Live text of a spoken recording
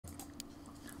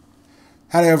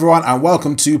Hello everyone and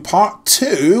welcome to part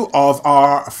 2 of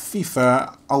our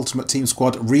FIFA Ultimate Team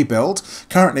Squad rebuild.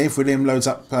 Currently, if Liam loads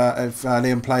up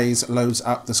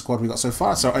the squad we got so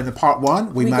far. So in the part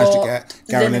 1 we managed to get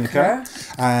Gary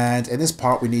Lineker, and in this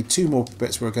part we need 2 more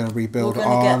bits we're going to rebuild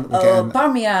on. We're getting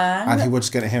Aubameyang, and we're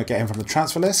just going to get him from the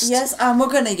transfer list. Yes, and we're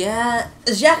going to get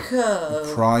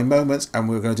Deco Prime Moments, and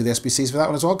we're going to do the SBCs for that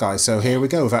one as well, guys. So here we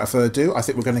go. Without further ado, I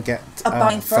think we're going to get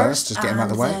first, just get him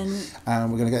out of the way, and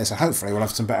we're going to get this. So hopefully we'll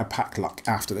have some better pack luck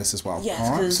after this as well. Yes,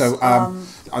 all right. So I'm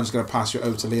just going to pass you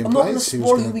over to Liam Blaze, who's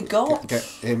going to get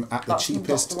him at the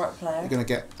cheapest. You're going to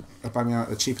get Aubameyang at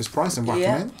the cheapest price and whack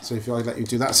him in. So if I let you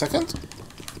do that a second.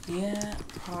 Yeah,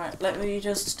 right. Let me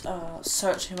just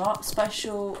search him up.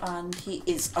 Special, and he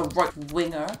is a right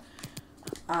winger.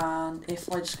 And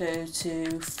if I just go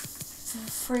to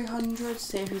 300,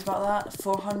 see if he's about that.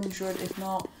 400, if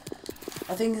not.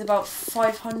 I think it's about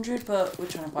 500, but we're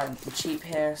trying to buy him cheap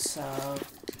here, so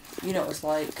you know what it's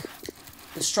like.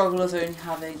 The struggle of only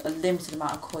having a limited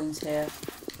amount of coins here.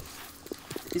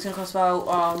 He's going to cost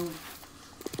about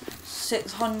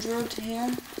 600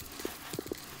 here.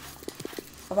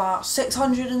 About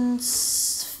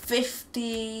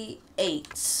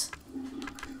 658.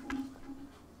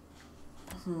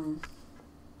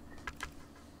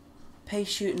 Pace,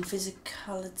 shooting,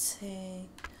 physicality,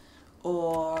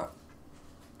 or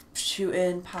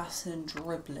shooting, passing,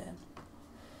 dribbling.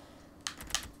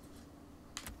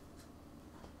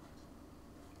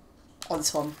 On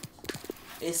this one,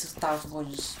 it's 1,000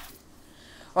 coins.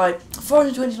 Right,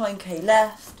 429k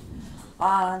left,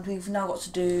 and we've now got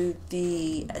to do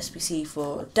the SBC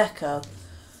for Deco.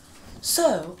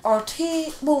 So our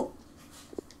team,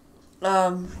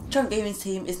 Chunk Gaming's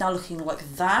team is now looking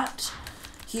like that.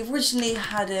 He originally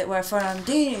had it where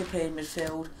Fernandinho played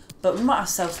midfield, but we might have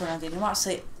to sell Fernandinho. We might have to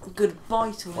say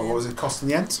goodbye to him. What was it cost in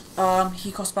the end?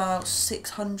 He cost about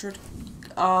 600.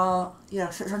 Yeah,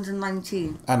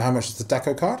 619. And how much is the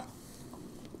Deco card?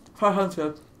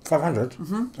 500. 500?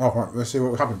 Oh, right, let's see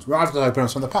what happens. Well, I've got to open up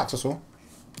some of the packs, that's all.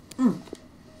 Do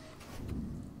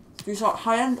you start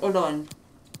high end or low end?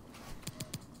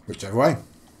 Whichever way.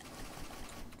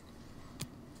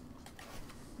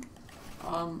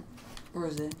 Where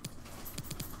is he?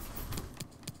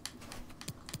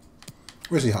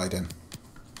 Where's he hiding?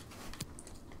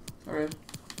 There he is.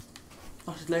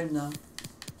 Oh, he's loan now.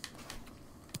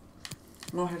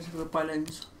 I'm not here to buy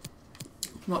loans.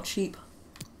 Not cheap.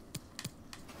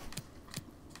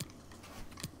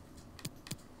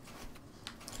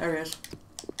 There he is.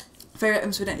 Favourite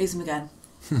items, we don't lose them again.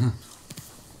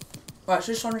 Right,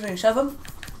 so just 127.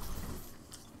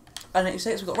 And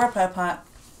 86, we've got red player pack,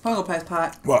 Gold players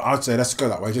pack. Well, I'd say let's go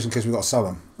that way, just in case we've got to sell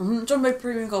them. Jumbo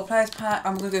Premium Gold players pack,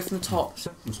 and we're going to go from the top.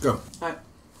 So, let's go. Right,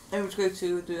 then we're going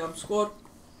to go to the squad.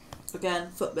 Again,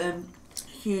 Footman,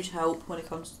 huge help when it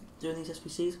comes to doing these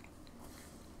SBCs.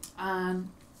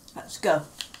 And let's go.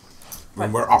 Right.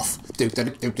 And we're off. Is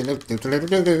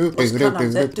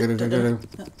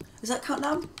that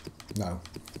countdown? No.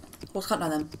 What's countdown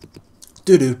then?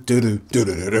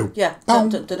 Yeah.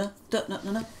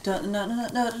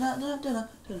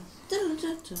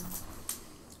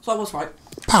 So I was right.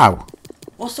 Pow.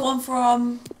 What's the one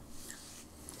from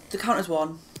the counters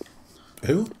one?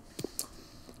 Who?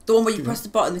 The one where you press the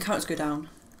button, the counters go down.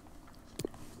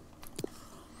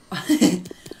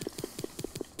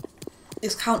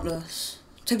 It's countless.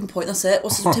 Tipping point, that's it.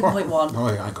 What's the tipping point one?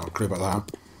 Oh yeah, I got a clue about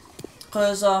that.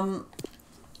 Because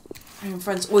me and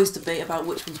friends always debate about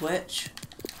which one's which.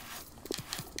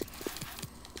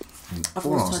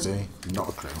 For honesty, not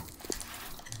a clue.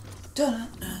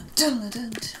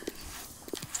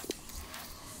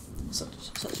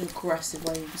 Such an aggressive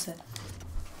way you say.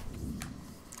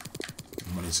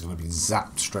 Money's going to be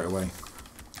zapped straight away.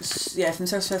 Yeah, from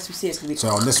the first we see it's going to be... So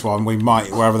on this one, we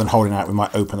might, rather than holding out, we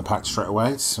might open the pack straight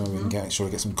away, so we can get sure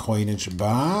we get some coinage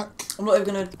back. I'm not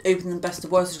even going to open them best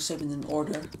of worst, just open them in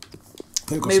order. I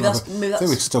think we've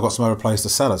still got some other players to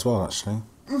sell as well, actually.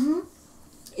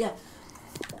 Yeah.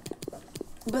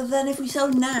 But then if we sell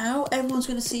now, everyone's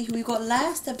going to see who we got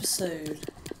last episode.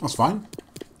 That's fine.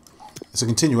 It's a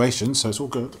continuation, so it's all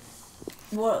good.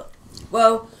 What?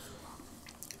 Well,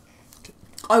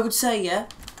 I would say, yeah,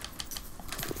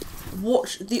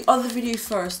 watch the other video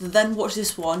first, then watch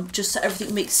this one, just so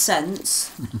everything makes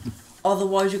sense.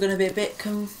 Otherwise, you're going to be a bit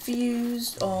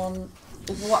confused on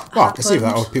what happened. I can see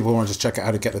that. Or people want to just check out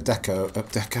how to get the Deco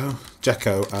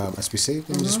SBC.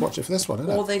 They can just watch it for this one,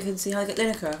 isn't it? Or they can see how to get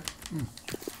Lineker.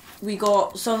 We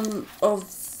got some of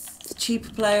the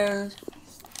cheaper players.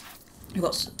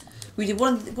 We did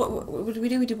one. What did we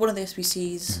do? We did one of the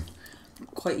SBCs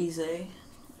quite easy.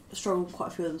 Struggled quite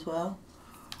a few of them as well.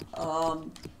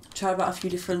 Chat about a few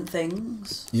different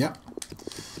things. Yeah.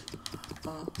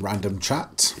 Random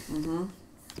chat.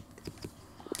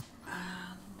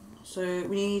 So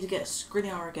we need to get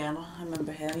Skriniar again. I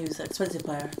remember him. He was an expensive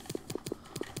player.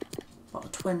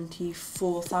 About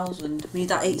 24,000. We need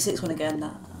that 86 one again.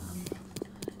 That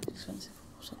expensive.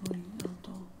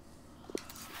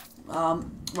 Right,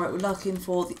 we're looking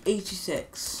for the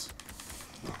 86.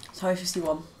 Sorry,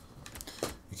 51.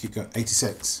 You keep going.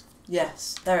 86.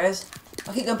 Yes, there it is.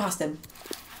 I keep going past him.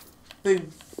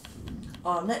 Boom.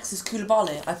 Next is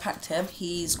Koulibaly. I packed him.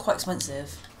 He's quite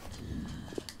expensive.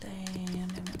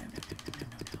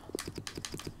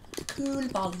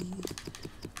 Koulibaly.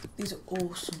 These are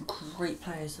all some great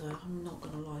players though, I'm not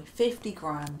gonna lie. 50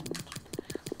 grand.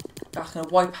 That's gonna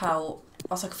wipe out.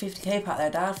 That's like a 50k pack there,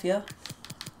 Dad, for you.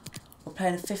 We're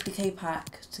playing a 50k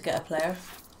pack to get a player.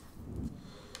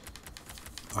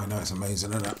 I know, it's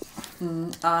amazing, isn't it?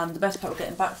 And the best pack we're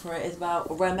getting back for it is about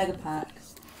a rare mega pack.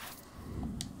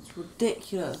 It's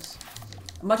ridiculous.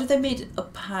 Imagine if they made a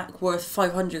pack worth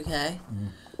 500k.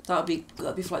 That'd be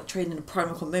for like trading a Prime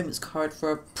Moments card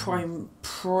for a Prime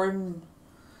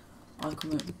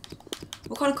Icon.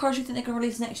 What kind of cards do you think they're gonna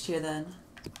release next year then?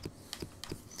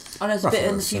 I know it's a bit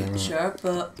in the future,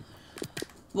 but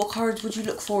what cards would you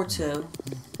look forward to?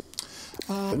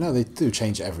 No, they do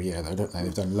change it every year though, don't they?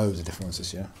 They've done loads of different ones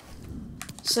this year.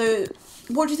 So,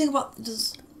 what do you think about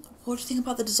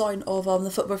the design of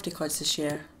the Foot Birthday cards this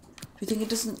year? Do you think it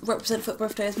doesn't represent Foot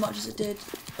Birthday as much as it did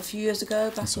a few years ago,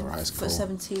 back in Foot cool.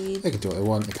 17? They can do what they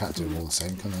want, they can't do them all the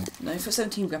same, can they? No, Foot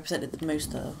 17 represented the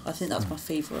most though. I think that was my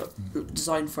favourite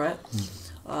design for it.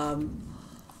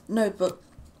 No, but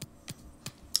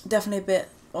definitely a bit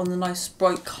on the nice,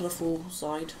 bright, colourful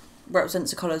side.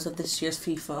 Represents the colours of this year's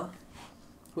FIFA,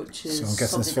 which is. So I'm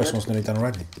guessing this first one's nearly done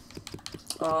already.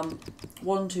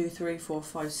 1, 2, 3, 4,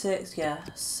 5, 6. Yeah,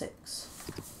 6.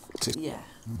 Yeah.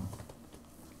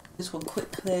 This one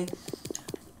quickly,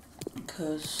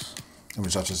 because. And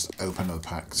we'll just open the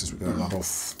packs as we go along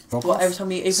off. Well, every time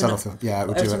you open it. Yeah,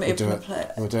 we'll do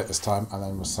it. We'll do it this time, and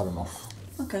then we'll sell them off.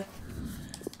 Okay.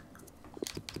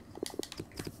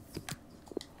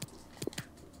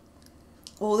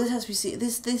 Well, this has to be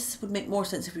this would make more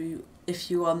sense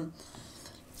if you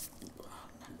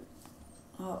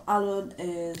Alan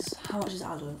is, how much is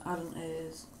Alan? Alan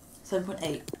is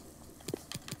 7.8.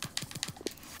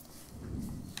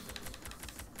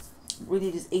 We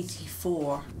need is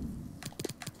 84.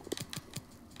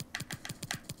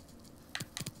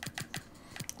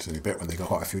 It's a bit when they got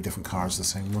quite a few different cards, the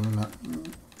same one, isn't it?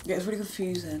 Yeah, it's really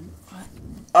confusing.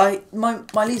 My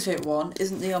least favourite one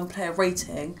isn't the player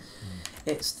rating.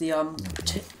 It's the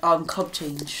club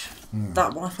change.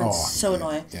 That one I find so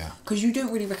annoying. Yeah. Because you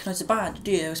don't really recognise the band,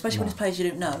 do you? Especially when it's players you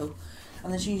don't know.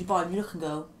 And then as soon as you buy them, you look and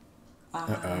go,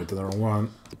 did the wrong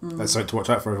one. That's something to watch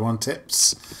out for, everyone.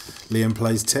 Tips. Liam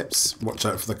plays tips. Watch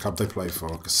out for the club they play for,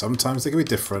 because sometimes they can be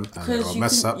different and they'll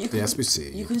mess up the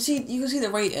SBC. You can see the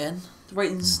rating. The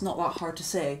rating's not that hard to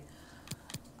see.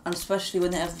 And especially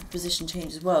when they have the position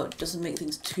change as well, it doesn't make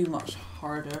things too much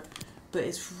harder. But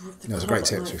it's a great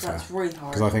tip, to be fair. That's really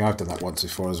hard. Because I think I've done that once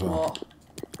before as well. What?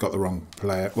 Got the wrong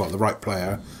player, well, the right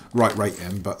player, right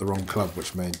rating, but the wrong club,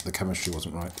 which made the chemistry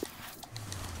wasn't right.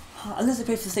 Unless they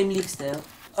play for the same league still.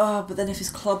 But then if it's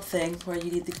club thing where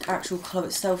you need the actual club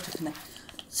itself to connect.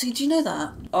 So do you know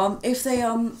that? If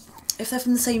they're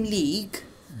from the same league,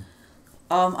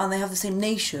 and they have the same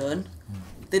nation,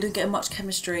 they don't get much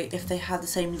chemistry if they have the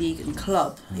same league and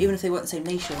club, even if they weren't the same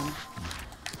nation.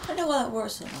 I don't know why that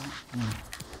works like that.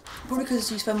 Probably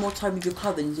because you spend more time with your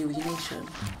club than you do with your nation.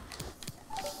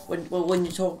 When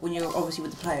you're obviously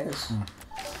with the players.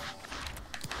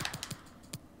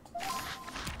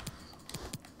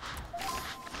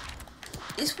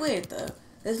 It's weird though.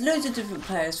 There's loads of different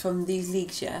players from these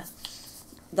leagues, yeah,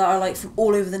 that are like from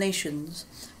all over the nations.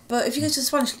 But if you go to the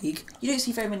Spanish league, you don't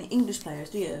see very many English players,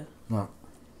 do you? No.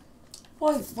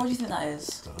 Why do you think that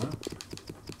is? Don't know.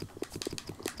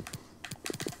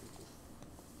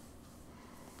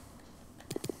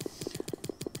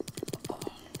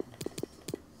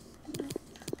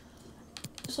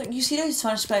 It's like you see loads of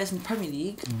Spanish players in the Premier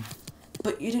League,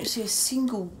 but you don't see a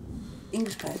single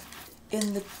English player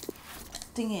in the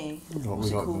thingy.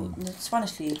 What's it called? In the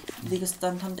Spanish league, Liga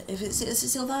Santander. Is it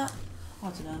still that? I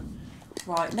don't know.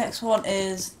 Right, next one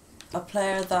is a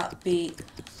player that beat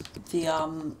the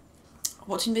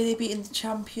what team did they beat in the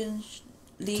Champions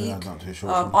League? I'm not too sure.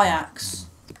 Ajax.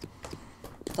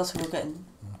 That's what we're getting.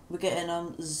 We're getting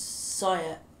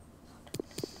Zayet.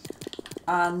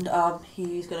 And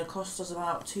he's going to cost us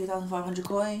about 2,500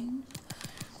 coins.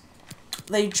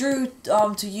 They drew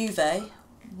to Juve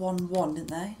 1-1, didn't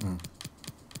they? Mm.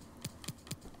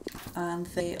 And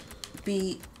they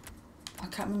beat... I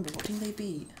can't remember. What team they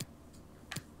beat?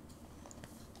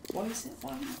 Why is it?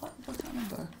 Why I can't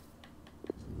remember.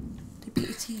 They beat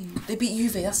a team. They beat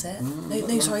Juve, that's it.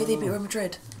 No, sorry, they beat Real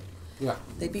Madrid. Yeah.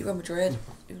 They beat Real Madrid.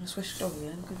 You're going to switch it over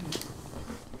then, couldn't you?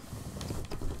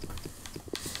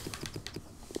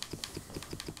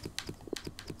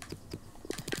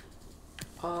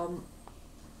 Um,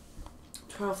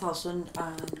 12,000,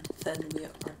 and then we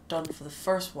are done for the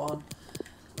first one,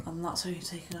 and that's only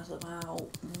taken us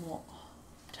about what,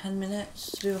 10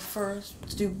 minutes to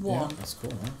do one. Yeah, that's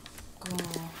cool, man.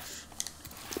 Gosh.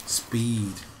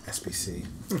 Speed SBC.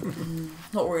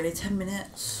 Not really, 10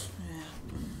 minutes. Yeah.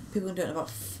 People can do it in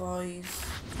about 5.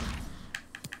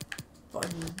 But I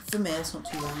mean, for me, it's not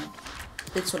too long.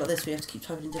 Big sort like this, we have to keep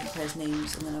typing in different players'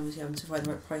 names, and then obviously having to find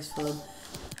the right price for them.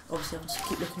 Obviously, I have to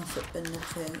keep looking for it and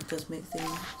everything. It does make things.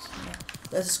 Yeah.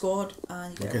 There's a squad,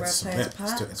 and you get a rare player as a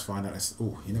pack. Let's find out.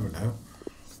 Oh, you never know.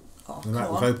 Oh, we've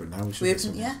opened now. We should.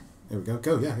 Open, yeah. There we go.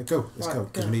 Go, yeah, go. Let's right, go.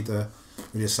 Because we need to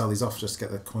sell these off just to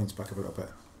get the coins back a little bit.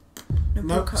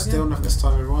 Nope, still nothing this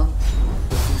time, everyone.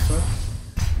 FIFA.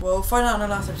 Well, we'll find out in the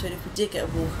last episode if we did get a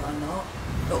walker or not.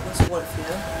 Not going to spoil it for you.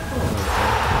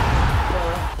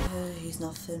 But he's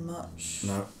nothing much.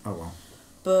 No. Oh well.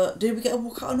 But did we get a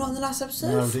walkout or not in the last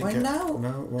episode? No, we didn't find out.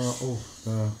 No,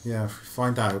 well, yeah,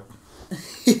 find out.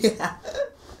 Yeah.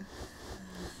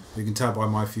 You can tell by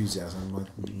my enthusiasm.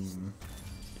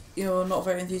 You're not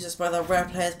very enthusiastic by that rare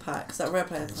players pack, because that rare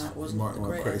players pack wasn't the greatest.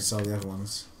 Might quickly sell the other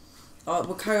ones.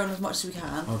 We'll carry on as much as we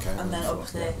can. Okay. And then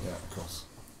obviously... Yeah, of course.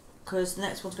 Because the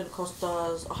next one's going to cost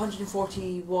us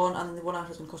 141, and then the one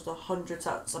after is going to cost 100, so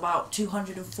that's about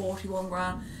 241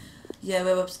 grand. Yeah,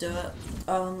 we're able to do it.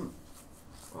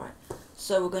 Right,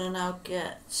 so we're going to now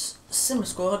get a similar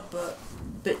squad, but a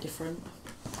bit different.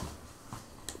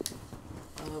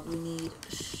 We need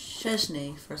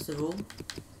Szczesny, first of all.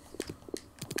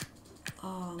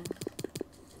 How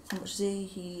much is he?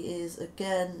 He is,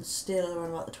 again, still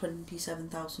around about the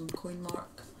 27,000 coin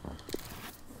mark.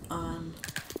 And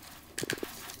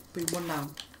bring one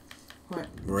down. Right.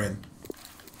 We're in.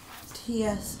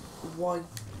 TSYG.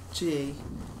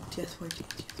 TSYG.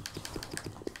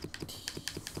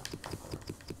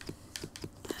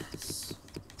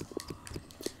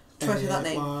 Try to say that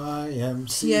name.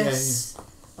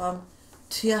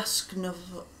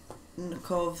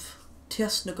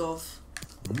 Tiasnagov.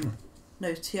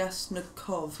 No,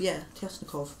 Tiasnakov. Yeah,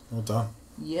 Tiasnakov. Well done.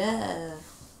 Yeah.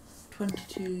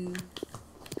 22.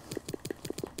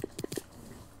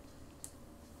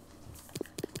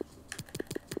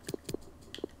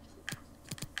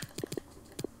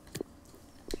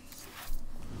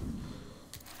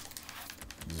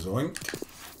 Zoink.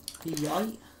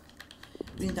 Yite.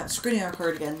 We need that Skriniar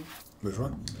card again. Which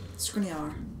one?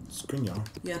 Skriniar. Skriniar?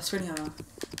 Yeah, Skriniar.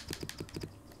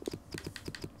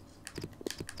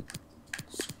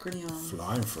 Skriniar.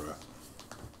 Flying for it.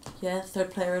 Yeah,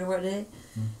 third player in already.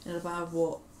 In about,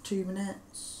 what, 2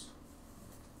 minutes?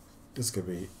 This could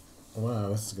be... Wow,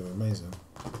 this is going to be amazing.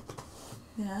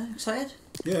 Yeah, excited?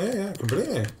 Yeah,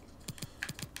 completely.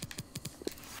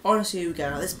 Honestly, we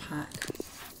get out of this pack.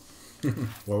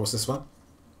 Well, what's this one?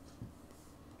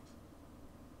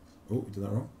 Oh, we did that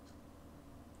wrong.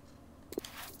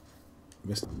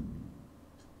 Missed.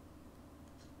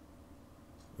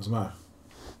 What's the matter?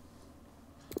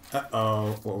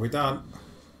 Uh-oh, what have we done?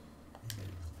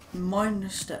 Minor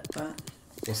step back.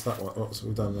 What's that one? What's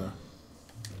we done there?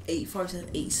 85 to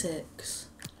 86.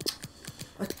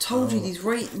 I told you these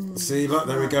ratings. See, look,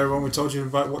 there we go, Ron. We told you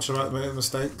about watching about the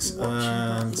mistakes,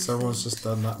 and someone's just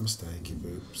done that mistake.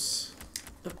 Oops.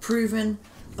 I've proven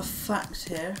a fact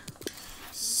here.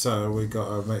 So we got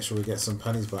to make sure we get some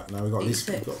pennies back now. We got at least.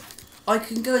 I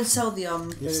can go and sell the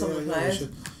some of the players.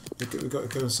 We've got to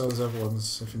go and sell those other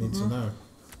ones if you need to know.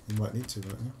 You might need to,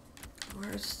 right?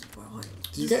 Where's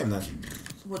Did you get him then?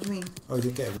 What do you mean? Oh, you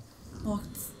didn't get him. What?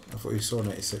 I thought you saw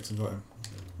an 86 and got him.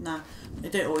 Nah, I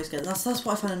don't always get them. That's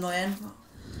what I find annoying.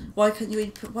 Why can't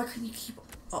you keep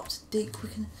up to date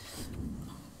quick and...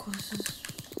 God, this is...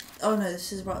 Oh no,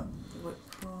 this is about...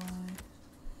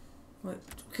 Right,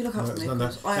 can you look out for me?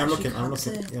 I'm looking. Yeah,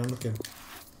 I'm looking.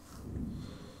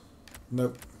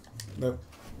 Nope.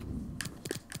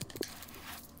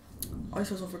 I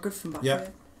saw something good from back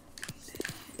here.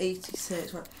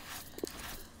 86, right.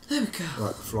 There we go.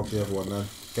 Right, flog the other one then.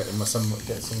 Get some of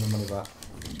the money back.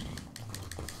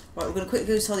 Right, we're going to quickly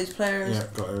go sell these players. Yeah,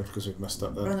 got it, because we've messed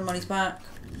up there. Run the money's back.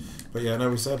 But yeah, no,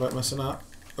 we said about messing up.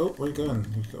 Oh, where are you going?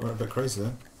 You got a bit crazy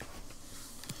then.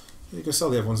 You can sell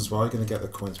the other ones as well. You're going to get the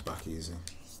coins back easy.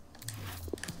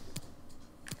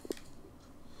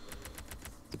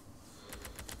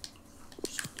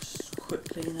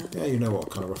 cleaner. Yeah, you know what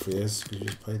kind of roughly he is because you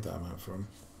just paid that amount for him.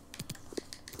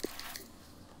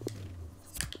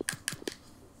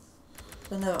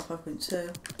 I know at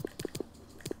 5.2.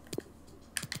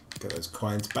 Get those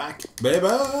coins back, baby!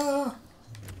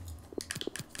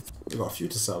 We've got a few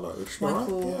to sell though. Right?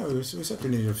 Yeah, we said we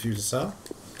needed a few to sell.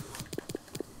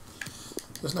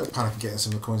 There's no panic in getting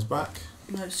some of the coins back.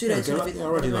 No, it's too late. Yeah,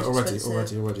 already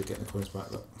getting the coins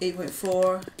back. Look.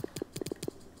 8.4.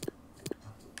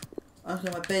 I've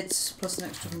got my bids plus an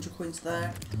extra 100 coins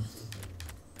there.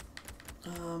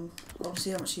 I'll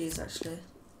see how much he is actually.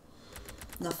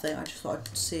 Nothing. I just thought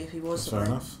I'd see if he was something.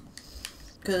 Fair enough.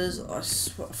 Because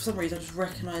for some reason I just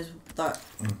recognise that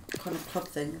kind of club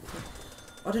thing.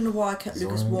 I don't know why I kept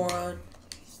Lucas Moura.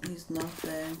 He's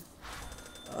nothing.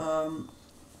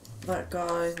 That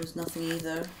guy was nothing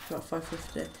either. About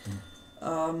 550. I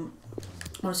want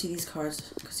to see these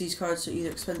cards because these cards are either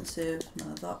expensive.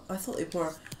 No, that I thought they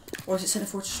were. Or is it Centre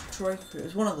Forward Striker? It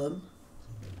was one of them.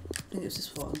 I think it was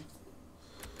this one.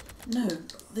 No,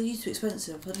 they used to be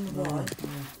expensive. I don't know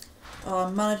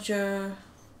why. Manager.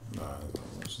 No,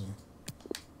 actually.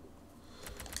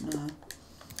 No.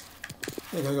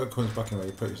 Yeah, you got coins back anyway.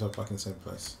 You put yourself back in the same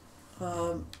place.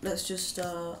 Let's just.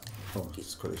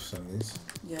 Just quickly for some of these.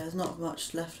 Yeah, there's not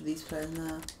much left of these players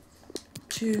now.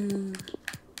 2.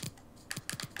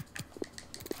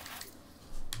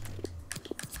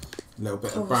 A little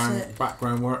bit of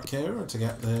background work here to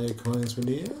get the coins we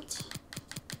need.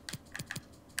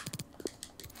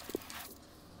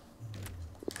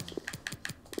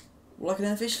 Well, I can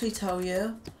officially tell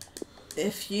you,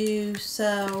 if you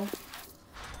sell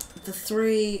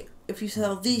if you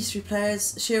sell these 3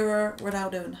 players, Shearer,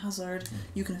 Ronaldo and Hazard,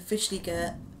 you can officially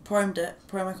get Prime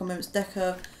Icon Moments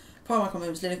Deco, Prime Icon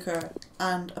Moments Lineker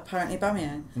and apparently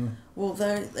Aubameyang. Well,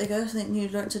 there you go, something you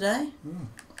learnt today.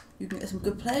 You can get some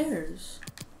good players.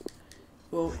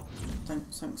 Well,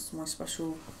 thanks to my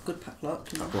special good pack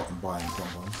luck. You know. I've got them buying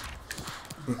bonbons.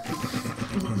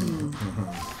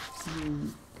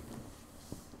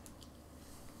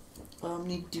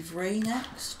 Need De Vrij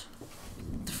next.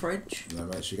 The fridge. No,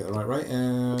 make sure you get the right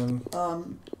rating.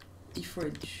 The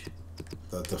fridge.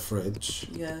 The fridge.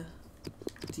 Yeah.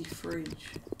 The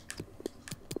fridge.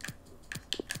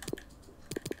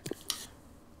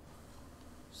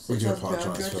 We do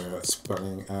apologise for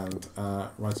spelling and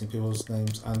writing people's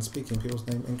names and speaking people's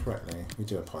name incorrectly. We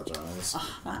do apologise.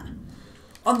 I'm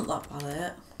not that bad at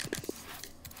it.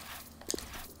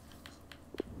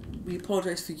 We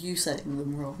apologise for you saying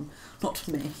them wrong, not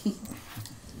for me.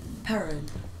 Perrin.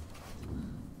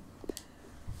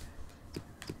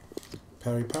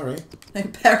 Perry. No,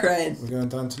 Perrin. We're going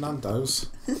down to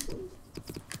Nando's.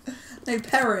 No,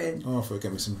 Perrin. Oh, I thought you'd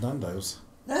get me some Nando's.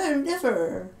 No,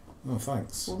 never. Oh,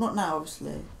 thanks. Well, not now,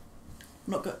 obviously. I'm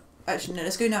not go. Actually, no.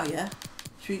 Let's go now. Yeah.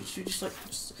 Should we just like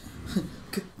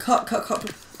cut?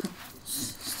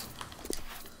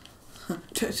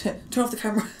 Turn off the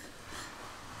camera.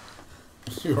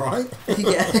 You right?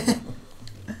 Yeah.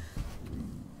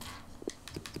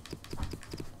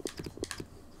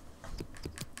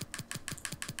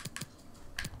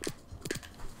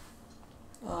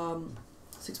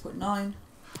 6.9.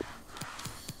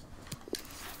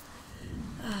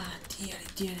 Ah, dear.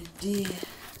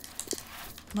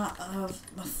 My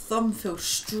thumb feels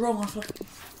strong. I feel like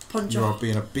punch. You are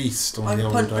being a beast on the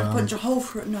old. I punch a hole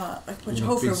through it. No, I punch a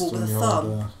hole through a wall with a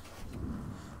thumb.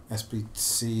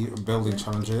 SBC building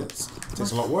challenges. It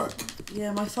takes a lot of work.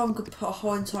 Yeah, my thumb could put a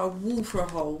whole entire wall for a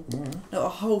hole. No, a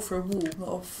hole for a wall, not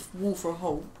a wall for a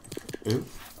hole. Ooh.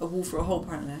 A wall for a hole,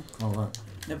 apparently. Oh, right.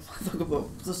 No, my thumb could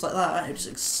put just like that, and it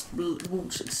just wall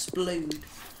just explode.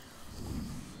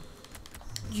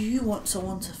 You want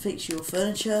someone to fix your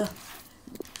furniture?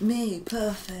 Me,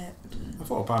 perfect. I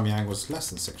thought Aubameyang was less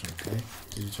than 600k.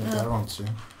 Did you turn that on to?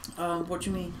 What do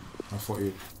you mean? I thought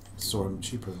you saw him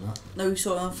cheaper than that. No, we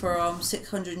saw him for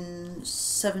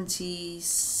 670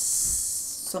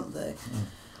 something.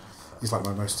 He's like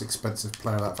my most expensive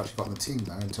player that I've actually got on the team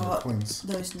now in terms of coins.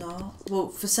 No, it's not. Well,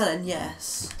 for selling,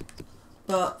 yes.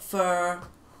 But for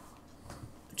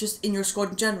just in your squad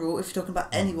in general, if you're talking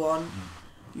about anyone,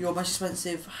 your most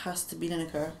expensive has to be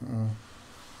Lineker.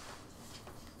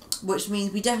 Which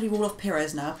means we definitely roll off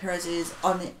Perez now. Perez is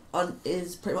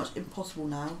is pretty much impossible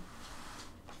now.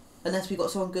 Unless we got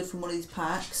someone good from one of these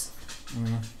packs.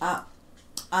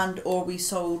 And or we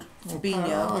sold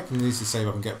Fabinho. I can easily save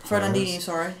up and get Fernandinho,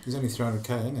 sorry. He's only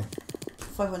 300k, isn't he?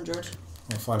 500.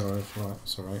 Oh, 500, right,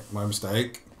 it's alright. My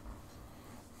mistake.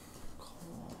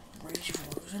 Rage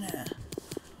balls, isn't it?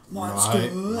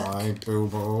 My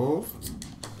boo-boo.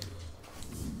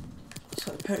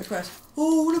 So Parent Express.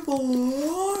 Oh, the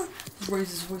boy!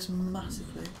 Raises his voice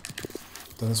massively.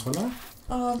 Done this one now?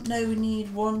 No, we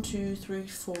need 1, 2, 3,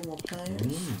 4 more players.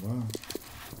 Ooh, wow.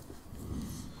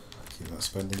 Keep that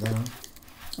spending down.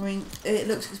 I mean, it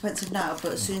looks expensive now,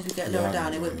 but as soon as we get lower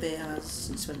down, it won't be as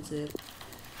expensive.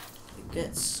 It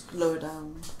gets lower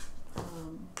down.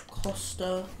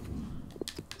 Costa.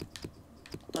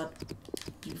 Do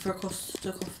you prefer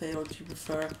Costa coffee or do you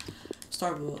prefer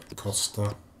Starbucks?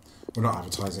 Costa. We're not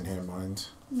advertising here, mind.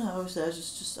 No, I was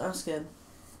just asking.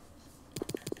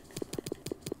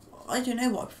 I don't know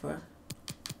what I prefer.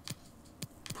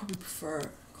 Probably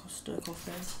prefer Costa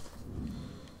coffee.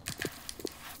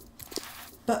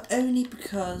 But only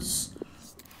because,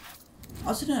 I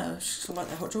don't know, it's just I like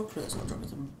the hot chocolates. Hot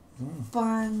chocolates are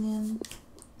banging.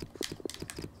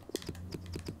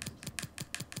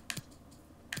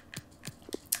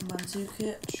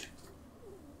 Mandzukic.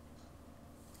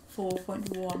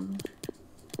 4.1.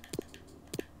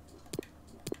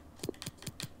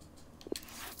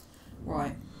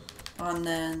 Right. And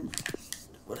then,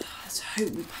 let's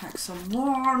hope we pack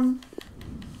someone.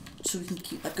 So we can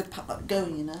keep that good pack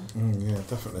going, you know? Yeah,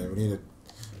 definitely. We need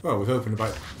well, we've opened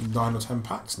about 9 or 10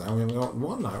 packs now. We haven't got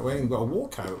one now. We ain't got a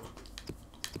walkout.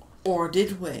 Or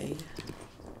did we?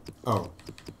 Oh,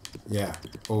 yeah.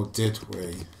 Or did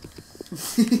we?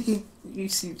 You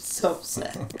seem so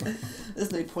upset.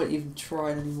 There's no point even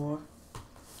trying anymore.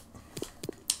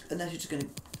 Unless you're just going to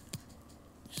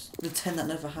just pretend that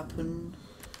never happened.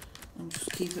 And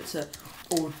just keep it to,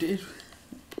 or did we?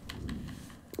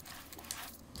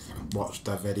 Watch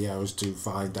the videos to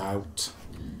find out.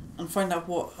 And find out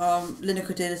what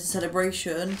Lineker did as a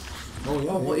celebration. Oh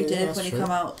yeah, or what he did when he come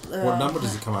out. What number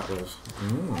does he come out with?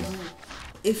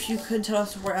 If you can tell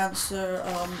us the right answer.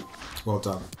 Well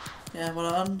done. Yeah,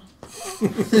 well done.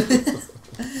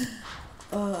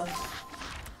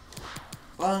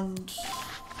 And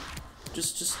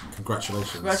just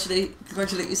congratulations.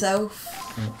 Congratulate yourself.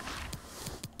 Yeah.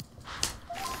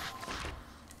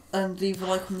 And leave a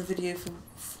like on the video for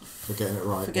getting it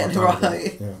right. For getting it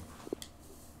right. Yeah.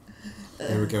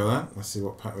 Here we go then. Let's see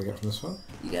what pack we get from this one.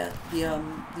 You get the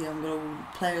little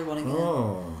player one again.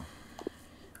 Oh.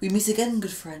 We meet again,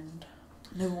 good friend.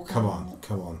 No walk Come out. on,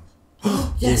 come on.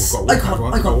 Yes! Ooh, I can't.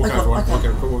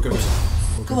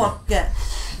 Come on, get.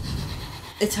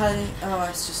 Italian. Oh,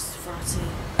 it's just Verratti.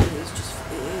 It is just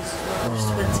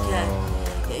meant to get.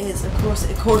 It is, of course,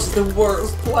 it's the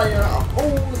worst player.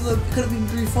 Oh, look, it could have been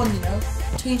really fun, you know.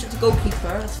 Change it to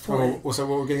goalkeeper. That's 40. Oh, so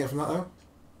what we're going to get from that though?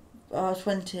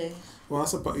 20. Well,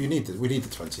 that's we need the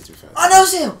 20 to be fair. I know,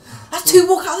 Sil. That's 2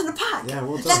 walkouts in the pack. Yeah,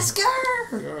 well done. Let's go.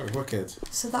 Yeah, wicked.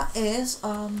 So that is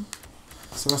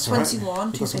So that's 21,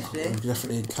 right. 250. We're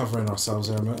definitely covering ourselves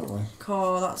there, aren't we?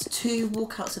 Cool, that's 2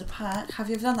 walkouts in the pack. Have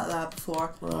you ever done that there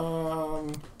before?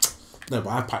 No, but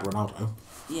I packed Ronaldo.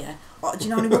 Yeah. Oh, do you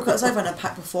know how many walkouts I've done in a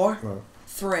pack before? No.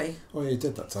 3. Oh, you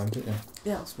did that time, didn't you?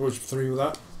 Yeah. Which 3 were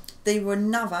that? They were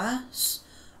Navas,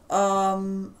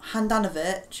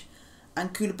 Handanovic,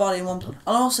 and Koulibaly in one.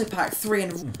 I also packed 3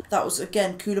 in. That was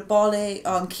again Koulibaly,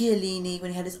 Chiellini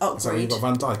when he had his upgrade. So you got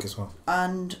Van Dijk as well.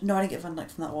 And no, I didn't get Van Dijk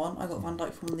from that one. I got Van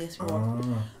Dijk from the SB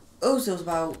one. Also, it was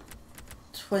about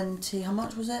 20. How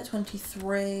much was it?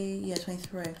 23. Yeah,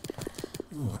 23.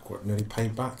 Oh, I quite nearly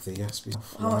paid back the SBC.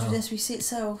 How much was the SBC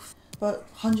itself? About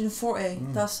 140.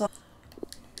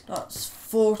 That's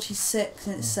 46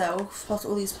 in itself, plus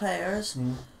all these players.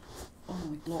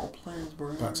 Oh, a lot of players, bro.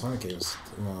 About time it gave us.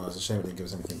 Well, it's a shame it didn't give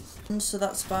us anything. So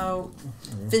that's about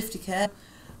 50k.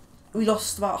 We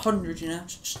lost about 100, you know,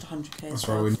 just 100k. That's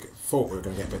right, we thought we were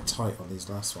going to get a bit tight on these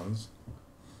last ones.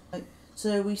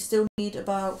 So we still need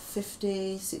about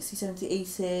 50, 60, 70,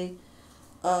 80,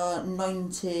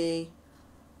 90,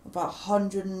 about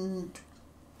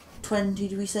 120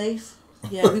 to be safe.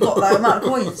 Yeah, we got that amount of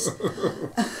coins.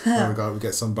 We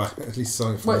get some back, at least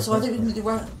something from right, so I think we can do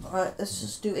right. Alright, let's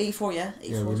just do 84, yeah?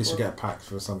 84 yeah, we at least get a pack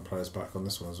for some players back on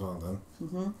this one as well then.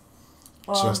 Mm-hmm.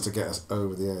 Just to get us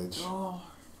over the edge. Oh.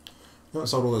 We haven't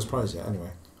sold all those players yet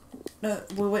anyway. No,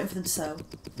 we're waiting for them to sell.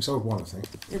 We sold one, I think.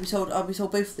 Yeah, we sold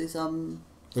both of these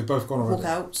they've both gone already.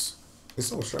 walkouts. They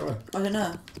sold straight away. I don't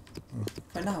know.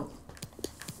 Right now.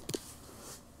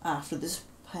 After this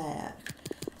pack.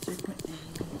 3.8.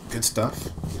 Good stuff.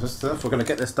 Good stuff. We're going to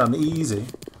get this done easy.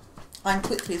 And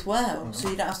quickly as well, so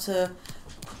you don't have to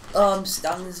sit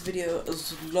down in this video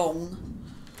as long.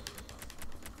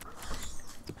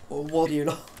 Or what video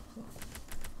long?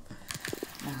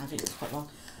 Nah, the video's quite long.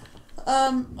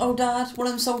 Oh Dad, one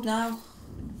of them sold now.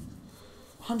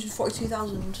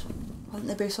 142,000. I think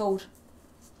they're both sold.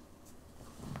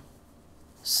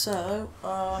 So,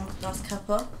 that's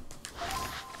Kappa.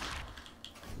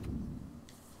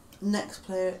 Next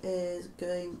player is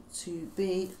going to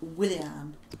be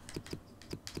Willian.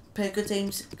 Played a good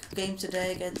game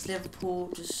today against Liverpool,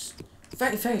 just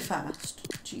very, very fast.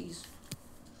 Jeez.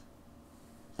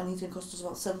 And he's going to cost us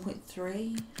about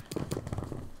 7.3.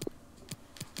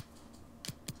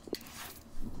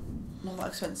 Not that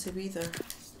expensive either.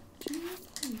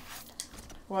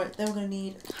 Right, then we're going to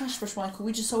need cash for Schmeichel.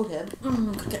 We just sold him.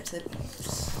 Could get to him.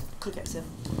 Could get to him.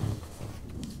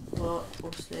 But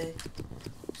obviously,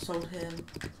 sold him.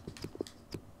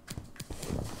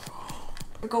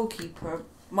 A goalkeeper.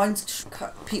 Mine's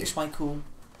Peter Schmeichel.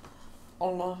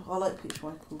 Allah, I like Peter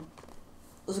Schmeichel.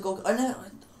 As a goalkeeper, I know.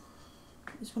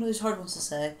 It's one of those hard ones to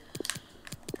say.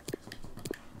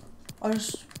 I'm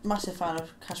just a massive fan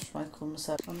of Cash Schmeichel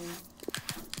myself. I mean,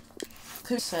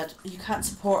 Chris said you can't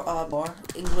support more.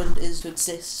 England is to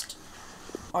exist.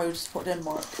 I would support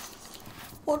Denmark.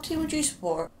 What team would you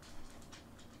support?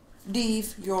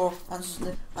 Leave your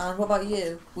answers. And what about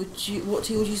you? What team would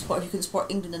you support if you can support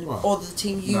England anymore? Or the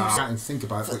team you... No, I can't think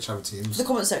about which other teams. The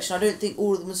comment section, I don't think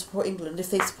all of them would support England.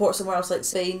 If they support somewhere else like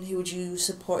Spain, who would you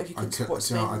support if you could support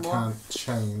Spain anymore? I can't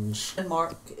change...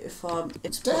 Denmark, if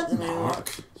it's Denmark?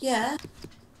 Yeah.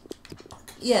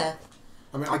 Yeah.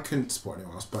 I mean, I couldn't support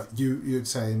anyone else, but you'd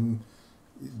say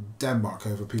Denmark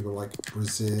over people like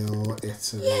Brazil,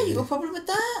 Italy... Yeah, you got a problem with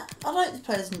that? I like the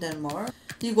players in Denmark.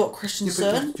 You've got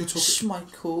Christensen,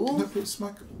 Schmeichel. No, but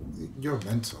Schmeichel, you're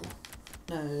mental.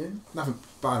 No. Nothing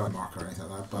bad on Mark or anything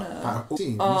like that, but no. all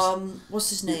teams... what's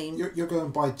his name? You're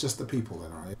going by just the people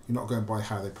then, are you? You're not going by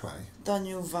how they play?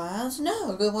 Daniel Vaz?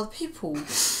 No, I'm going by the people.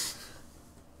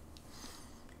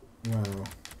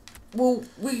 Well,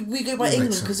 we go by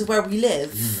England because of where we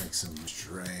live. You make some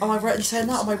strange... Am I right in saying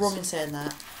that or am I wrong in saying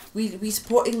that? We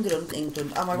support England,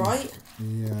 am I right?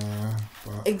 Yeah,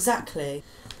 but... Exactly.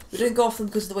 We don't go off them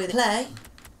because of the way they play.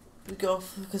 We go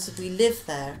off because we live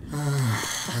there.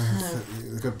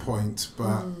 Good point,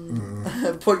 but...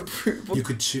 You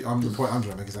could choose... the point I'm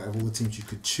trying to make is that of all the teams you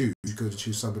could choose, you could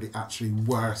choose somebody actually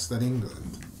worse than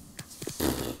England.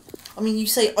 I mean, you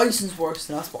say Iceland's worse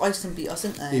than us, but Iceland beat us,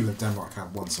 didn't they? Even Denmark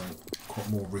have one something quite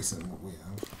more recent than what we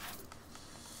have.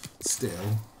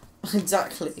 Still.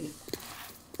 Exactly.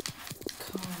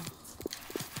 God.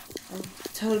 And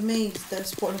telling me they're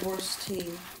supporting a worse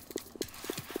team.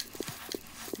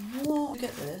 What?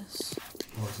 Get this.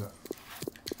 What is it?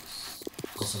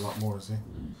 Costs a lot more, is he?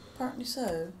 Apparently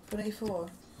so. For an 84.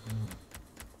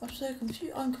 I'm so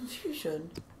confused. I'm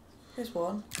confusion. Here's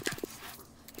one.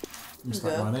 It's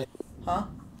like 9.8. Huh?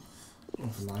 Oh,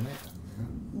 for 9.8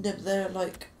 then, yeah. They're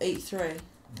like 83.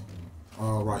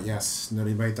 Oh, right, yes.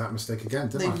 Nearly made that mistake again,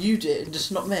 didn't I? You did,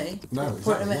 just not me. No,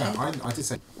 exactly, yeah. I did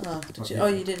say... Oh, did you? Oh,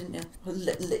 you didn't, yeah.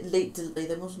 Late delay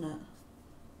then, wasn't it?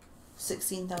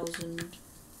 16,000.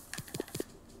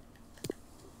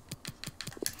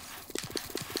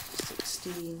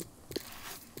 16.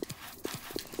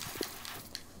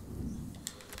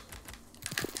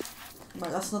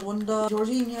 Right, that's another one done.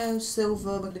 Jorginho,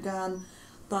 Silva, McGann,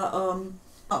 that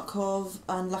Markov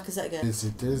and Lacazette again. Is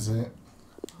it?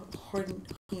 How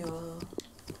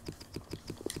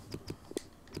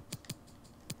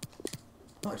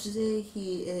much is he?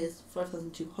 He is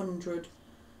 5,200.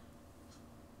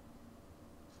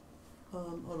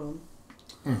 Hold on.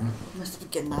 I messed up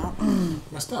again now.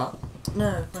 Messed up?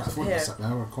 No, can't afford to mess up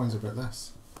now, our coins are a bit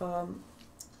less. I've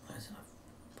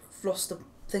lost the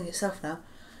thing itself now.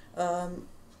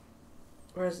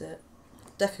 Where is it?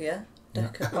 Deco, yeah?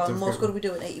 Deco. What score are we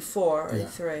doing? 84 or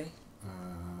 83?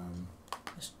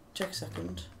 Let's check a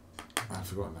second. I've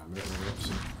forgotten that.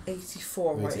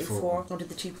 84, right? 84. I did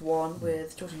the cheaper one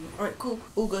with Jordan. Alright, cool.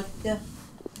 All good, yeah.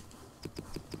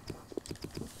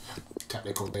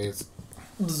 Technical days.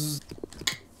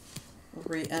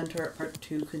 Re-enter part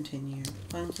 2, continue.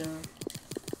 Enter.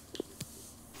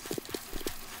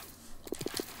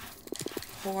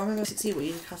 Oh, I remember 60 where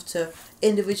you have to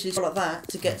individually go like that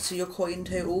to get to your coin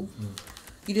total.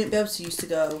 You didn't be able to used to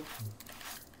go.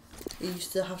 It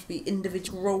used to have to be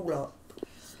individual roll up.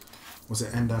 Was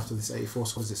it end after this 84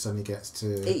 score? Does it suddenly get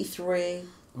to 83?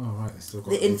 Oh right, they still got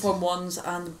the inform ones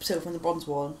and the silver and the bronze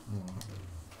one.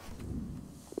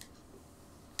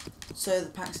 So the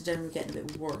packs are generally getting a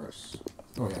bit worse.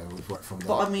 Oh yeah, we've worked from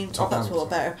but I mean, top that's down, a lot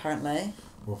better apparently.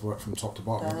 We've worked from top to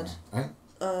bottom, haven't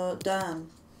we? Dan.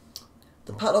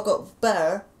 The padlock got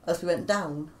better as we went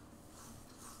down.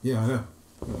 Yeah, I know.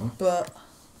 But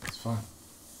it's fine.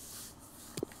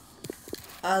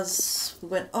 As we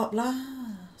went up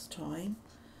last time,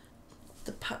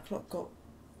 the padlock got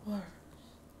worse.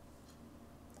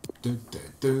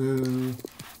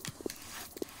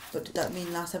 But did that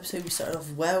mean last episode we started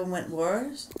off well and went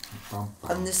worse?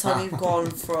 And this time we've gone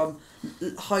from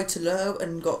high to low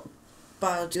and got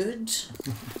bad good?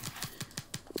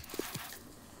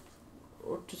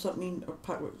 Or does that mean our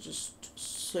pack work just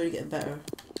slowly getting better?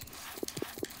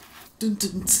 Dun,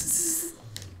 dun, dun.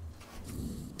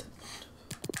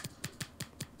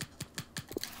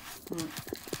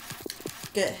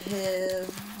 Get him.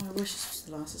 I wish this was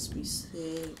the last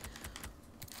SBC.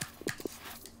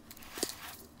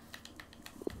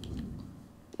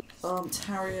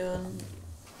 Tarion.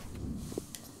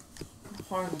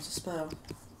 Hard not to spell,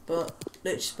 but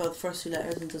literally spell the first 2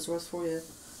 letters and does the rest for you.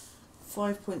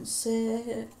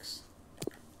 5.6.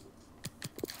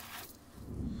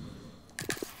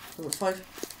 Number 5.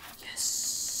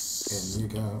 Yes. In you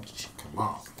go. Come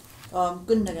on.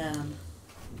 Gundogan.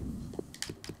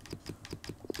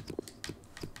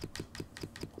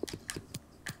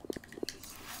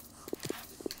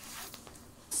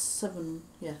 Seven,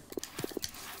 yeah.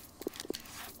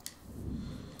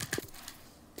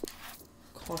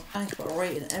 God, I've got a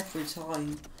rating every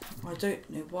time. I don't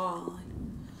know why.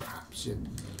 Perhaps you.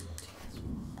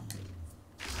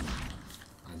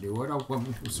 I knew what a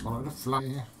woman who swallowed a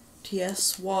fly.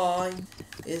 TSY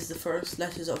is the first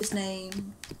letters of his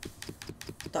name.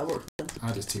 That worked. I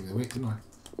had his team of the week, didn't I?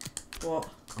 What?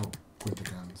 Oh,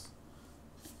 Quintagans.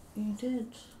 You did.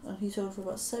 And he sold for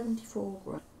about 74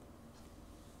 grand.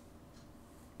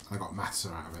 I got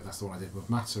Matter out of it. That's the one I did with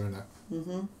Matter, innit?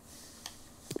 Mm-hmm.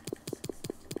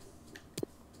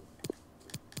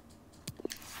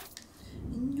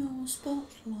 In your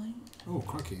spotlight. Oh,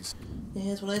 crikeys. Yeah,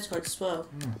 here's one of those cards as well.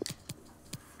 Yeah.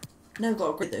 Never got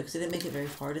a grid though, because they didn't make it very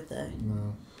far, did they?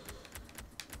 No.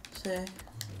 So.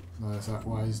 No, is that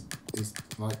why he's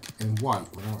like in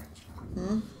white with orange now?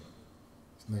 Hmm?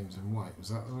 His name's in white. Was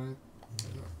that the way?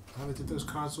 How they did those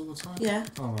cards all the time? Yeah.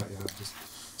 Oh, right, yeah. Just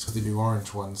so the new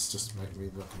orange ones just make me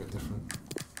look a bit different.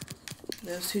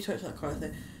 There's 2 types of that card, I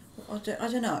think. I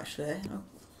don't know actually.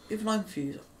 Even I'm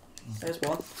confused. There's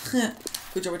one.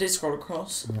 Good job I did scroll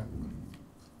across. Yeah.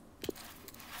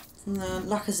 And then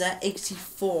Lacazette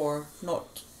 84,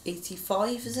 not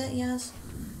 85, is it? Yes.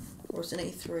 Or is it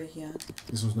 83? Yeah.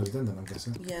 This one's nearly done then, I'm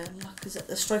guessing. Yeah, Lacazette,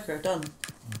 the striker, done.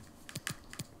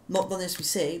 Not done this we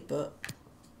see, but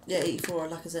yeah, 84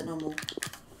 Lacazette normal.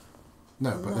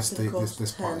 No, but this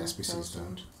part of SBC's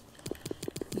done.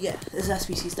 Yeah, this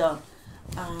SBC's done.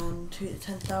 And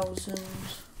 10,000.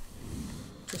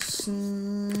 Just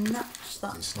snatch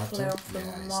that player off the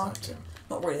market.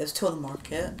 Not really, there's 2 on the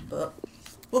market, but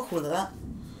we'll call it that.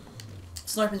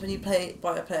 Sniping is when you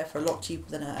buy a player for a lot cheaper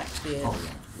than it actually is. Oh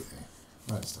yeah, completely.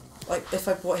 I understand that. Like if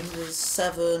I bought him for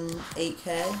 7,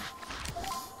 8k.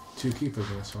 2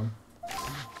 keepers in this one.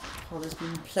 Oh, there's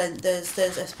been plenty. There's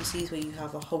SBCs where you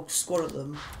have a whole squad of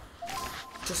them,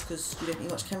 just because you don't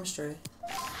need much chemistry.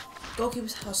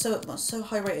 Goalkeepers are so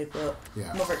high rated, but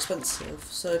yeah. not very expensive,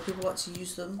 so people like to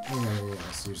use them. Yeah,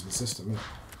 it's using the system, isn't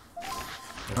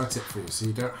it? No tip for you, so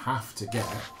you don't have to get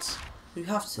the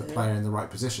player in the right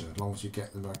position as long as you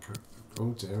get them like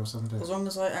oh dear or something. As long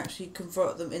as I actually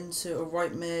convert them into a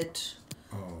right mid.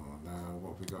 Oh no,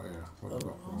 what have we got here? What have we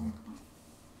got wrong?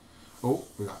 Oh,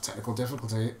 we got technical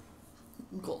difficulty.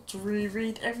 Got to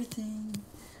reread everything.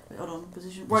 Wait, hold on,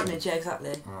 position. Right mid, yeah,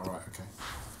 exactly. Oh right, okay.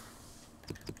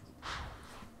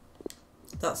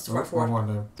 That's the right forward. Wrong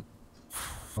one now.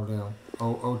 Oh dear.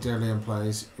 Oh dear, Liam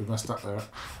plays. We messed up there.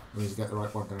 We need to get the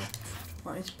right one now.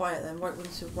 Right, I need to buy it then. Right wing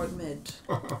to right mid.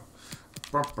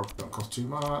 Don't cost too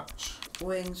much.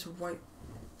 Wing to right.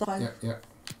 5. Yeah.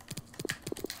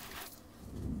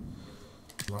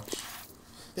 Much.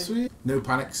 Sweet. No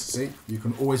panics. See, you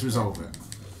can always resolve it.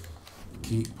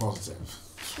 Keep positive.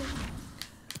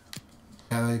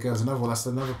 Yeah, there you go. There's another one. That's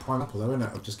another prime apple, though, isn't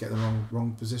it? Of just get the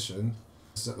wrong position.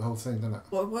 Is that the whole thing, doesn't it?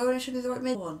 Why would I show you the right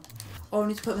mid one? Oh, I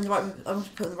need to put them in the right. I want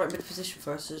to put them in the right mid position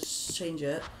first to just change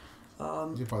it.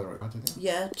 Did you buy the right card, didn't you?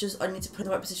 Yeah, just I need to put in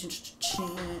the right position to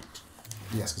change it.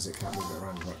 Yes, because it can't move it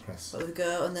around the right place. There we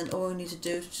go, and then all we need to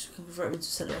do is just convert it into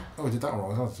centre. Oh, we did that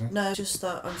one wrong, didn't we? No, just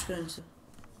that. I'm just going to.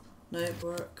 No,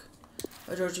 work.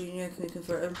 Oh, Jorginho, can we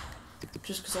convert him?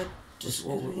 Just because I just.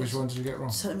 Which one did you get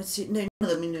wrong? No, none of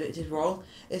them we knew it did wrong.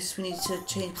 It's we need to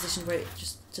change position rate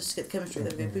just to get the chemistry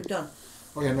that we've done.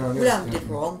 Oh yeah, no, we did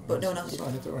wrong, but no one else did.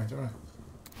 Don't worry.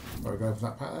 Right, we're going for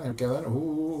that pack then. Go then.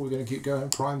 Ooh, we're going to keep going.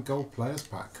 Prime Gold Players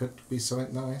pack could be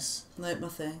something nice. No,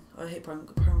 nothing. I hate Prime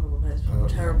Gold Players.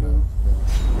 Terrible.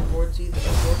 Boards either.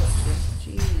 Board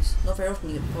actually. Jeez. Not very often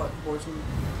you get boards.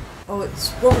 Oh,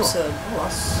 it's Robertson. Oh,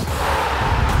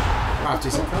 that's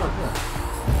decent card, yeah.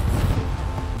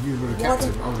 You would have kept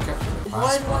him. I would have kept him.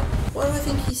 Why do I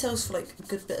think he sells for like a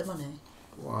good bit of money?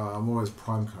 Wow, I'm always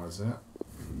prime cards, isn't it?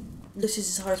 This is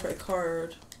his highest rated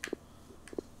card.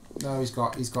 No, he's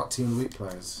got team of the week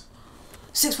players.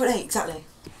 6.8 exactly.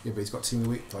 Yeah, but he's got team of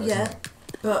the week players. Yeah,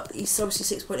 but he's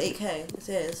obviously 6.8k. It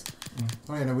is.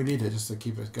 Oh yeah, no, we need it just to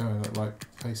keep it going at the right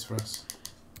pace for us.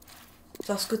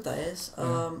 That's good. That is.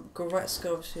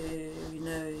 Goretzka, obviously,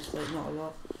 he's like not a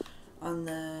lot. And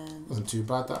then wasn't too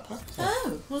bad that pack.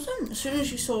 No, it wasn't. As soon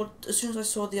as I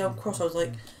saw the cross, I was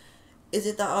like, "Is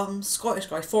it that Scottish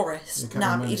guy Forrest?"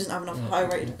 Nah, but he doesn't have enough high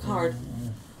rated card.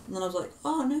 And then I was like,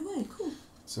 "Oh no way, cool."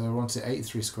 So we're on to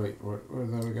 83 square. There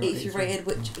we go. 83 rated,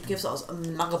 which gives us a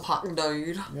mega pack,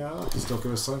 dude. Yeah, that can still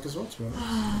give us something as well, to be honest.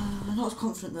 I'm not as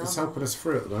confident though. It's helping us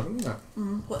through at the moment, isn't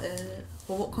it?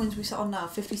 What coins are we set on now?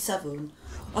 57.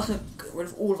 I was going to get rid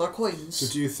of all of our coins.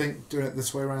 So do you think doing it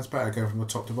this way around is better, going from the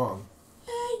top to bottom?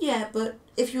 Yeah, but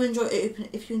if you enjoy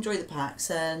the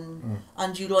packs and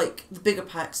you like the bigger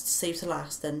packs to save to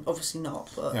last, then obviously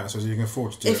not. But yeah, so you can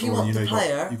afford to do it. If you want the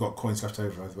player, you've got coins left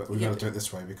over, but we've got to do it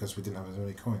this way because we didn't have as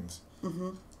many coins.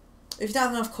 If you don't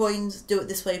have enough coins, do it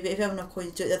this way. But if you have enough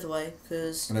coins, do it the other way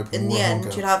because in the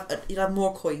end you'll have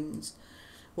more coins,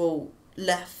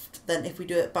 left than if we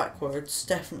do it backwards.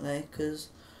 Definitely, because.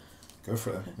 Go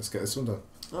for it. Let's get this one done.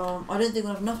 I don't think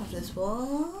we'll have enough after this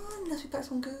one unless we pack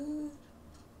some good.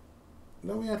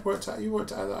 No, we had worked out. You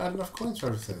worked out that I had enough coins for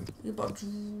everything. Yeah, but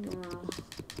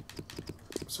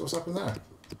so what's happened there?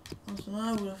 I don't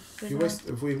know.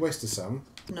 Have we wasted some?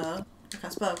 No, I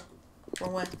can't spell.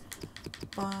 Wrong way.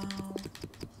 Wow.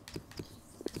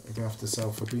 We're gonna have to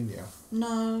sell Fabinho.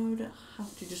 No, we don't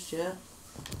have to just yet.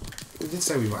 We did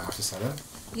say we might have to sell him.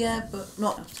 Yeah, but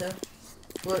not have to.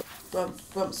 We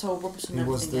haven't sold Robertson. He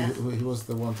was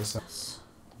the one to sell.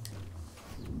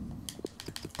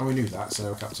 And we knew that,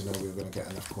 so Captain knew we were going to get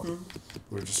enough coin.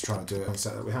 We were just trying to do it on the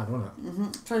set that we had,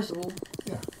 wasn't it? First of all.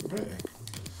 Yeah, completely.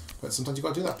 But sometimes you've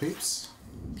got to do that, peeps.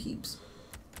 Peeps.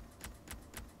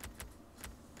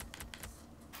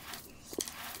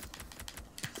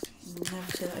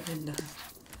 Never say that again, Dad.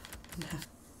 Never.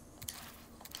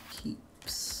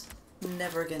 Peeps.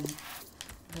 Never again.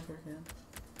 Never again.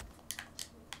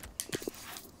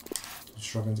 You're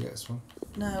struggling to get this one?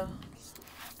 No.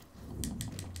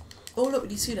 Oh look, we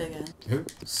need Sule again. Who?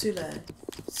 Sule.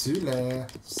 Sule.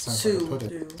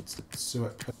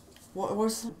 Sule. What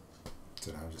was it?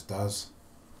 Don't know, it just does.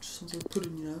 Just sounds like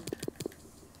pudding, you know.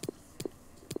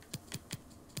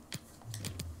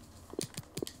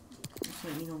 That's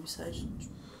what you normally say.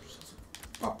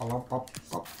 Pop, pop, pop,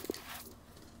 pop.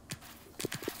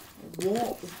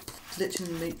 What? Glitch in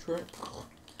the matrix.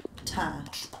 Tar.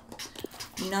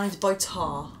 You now need to buy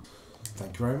tar.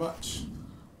 Thank you very much.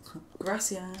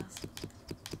 Gracias.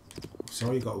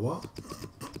 Sorry, you got what?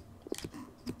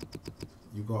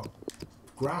 You got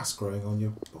grass growing on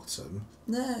your bottom?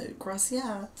 No,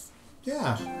 gracias.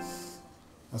 Yeah,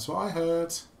 that's what I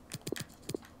heard.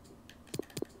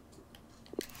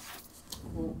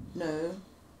 Well, no,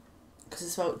 because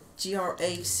it's spelled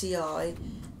Gracias.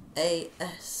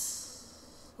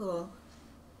 Oh.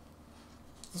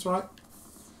 That's right.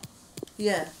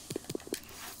 Yeah.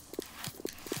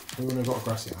 We wouldn't have got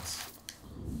gracias.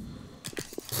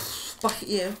 Back at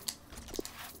you.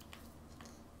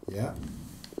 Yeah.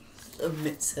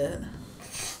 Admits it.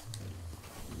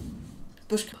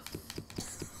 Bush.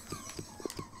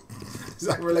 Is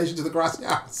that in relation to the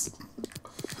gracias?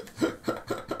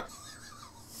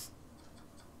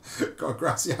 Got a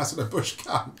gracias and a bush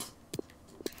camp.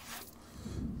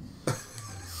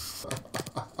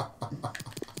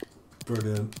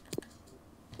 Brilliant.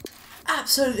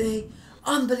 Absolutely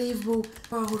unbelievable,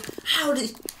 bro. How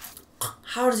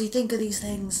does he think of these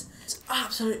things? It's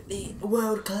absolutely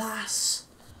world class.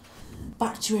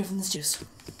 Back to you from the juice.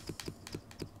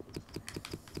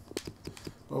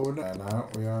 Well, we're there now.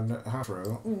 We are half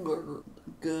through.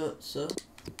 Götze.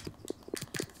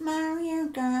 Mario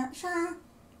Götze.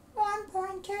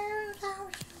 1.2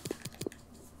 thousand.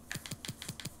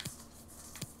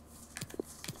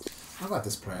 I've had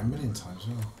this player a million times,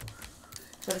 well.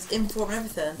 But it's in form and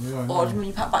everything. Yeah, or do you mean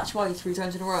you pack Batshuayi 3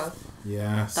 times in a row?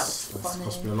 Yes. That's funny.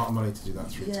 Cost me a lot of money to do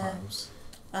that 3 times.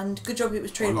 And good job it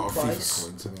was tradable twice. A lot of FIFA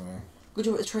coins anyway. Good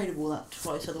job it was tradable that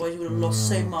twice, otherwise you would have lost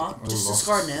so much just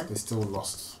discarding him. They still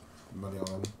lost money on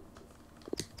them.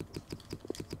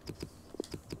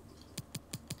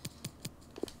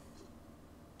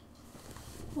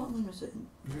 What one was it?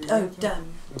 Oh, damn.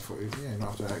 I thought not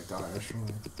after Heck Dyer,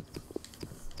 surely.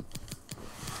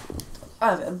 I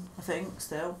have him, I think,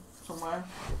 still, somewhere.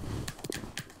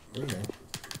 Really?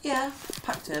 Yeah,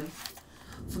 packed him.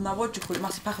 From that, what do you call it,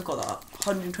 massive pack I got, that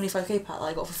 125k pack that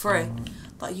I got for free.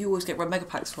 that you always get red mega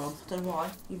packs from. I don't know why.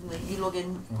 Even though you log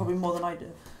in probably more than I do.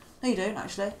 No, you don't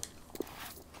actually.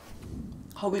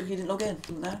 Whole week you didn't log in,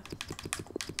 didn't there?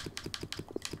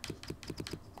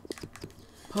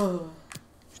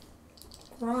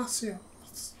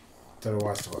 Gracias. Don't know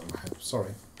why I still got in my head.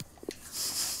 Sorry.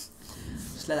 Just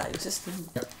let out your system.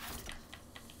 Yep.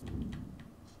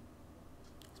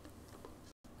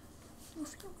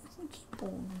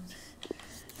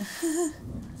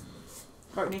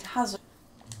 Right, we need Hazard,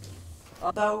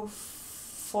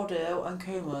 Belfodil and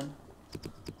Koeman.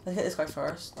 Let's get this guy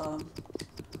first.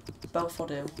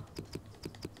 Belfodil.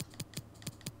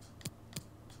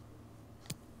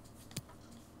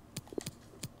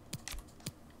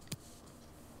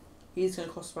 He's going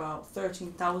to cost about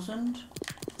 13,000.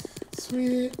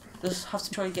 Sweet. Just have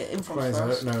to try and get informs Guys,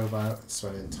 first. I don't know about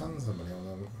spending tons of money on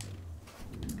them.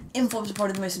 Informs are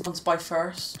probably the most important to buy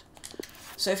first.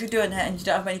 So if you're doing it and you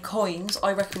don't have many coins,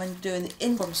 I recommend doing the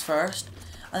informs first,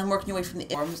 and then working your way from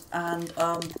the informs and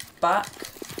back,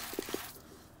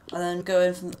 and then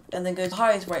going from go to the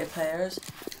highest rated players,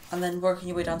 and then working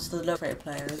your way down to the low rated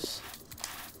players.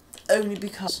 Only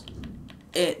because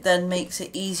it then makes it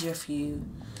easier for you,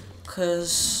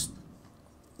 because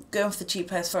going for the cheap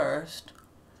players first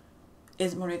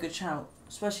isn't really a good shout,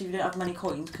 especially if you don't have many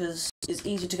coins, because it's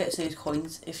easier to get to those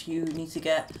coins if you need to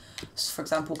get, for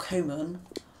example, Koeman.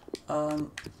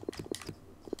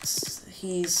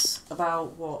 He's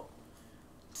about, what,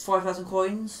 5,000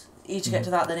 coins? Easier to get to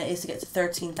that than it is to get to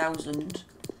 13,000.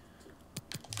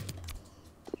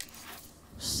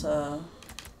 So,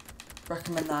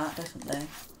 recommend that, definitely.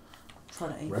 Try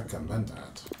that. Recommend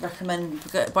that.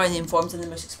 Recommend buying the informs and the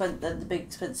most expensive, the big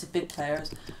expensive big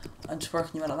players, and just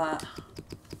working you out like that.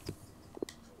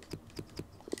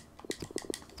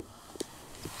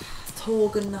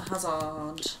 Torgan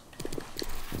Hazard.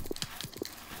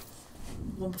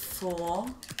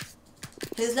 1/4.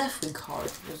 His left wing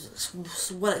card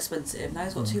was well expensive. Now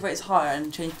he's got 2 rates higher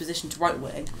and changed position to right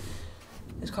wing.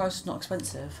 His card's not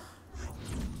expensive.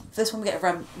 For this one we get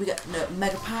a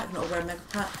mega pack, not a rare mega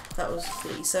pack. That was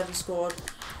the 87 squad.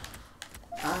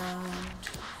 And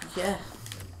yeah.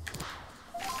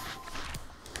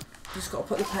 Just got to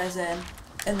put the players in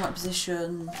the right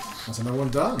position. That's another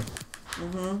one done.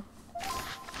 Mhm.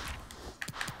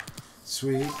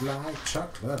 Sweet like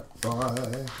chocolate,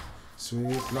 boy.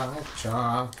 Sweet like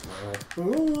chocolate.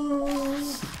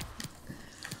 Ooh.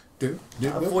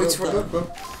 Voice run.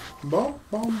 Boom,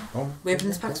 boom, boom. We open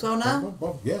this pack as well now?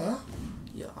 Yeah.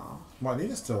 Yeah. Might need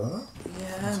it still, huh?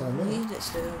 Yeah, we need it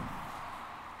still.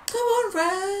 Come on,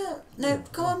 Red! No,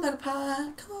 come on, Mega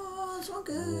Pack. Come on, it's not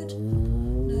good.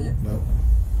 No.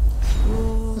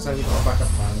 That's how you got a backup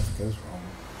plan if it goes wrong.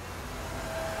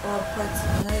 Oh, Prince,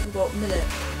 I haven't got Millet.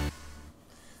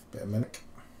 Bit of Minik.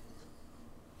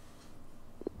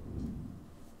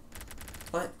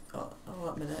 What? Oh, I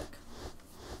like Millet.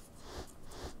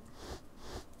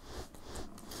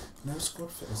 No squad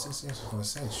fitnesses? Yes, I was going to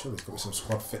say, surely there's got to be some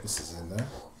squad fitnesses in there.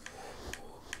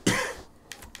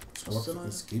 Squad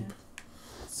fitness keep. Yeah.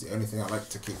 It's the only thing I like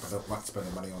to keep. I don't like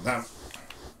spending money on them.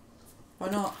 Why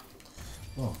not?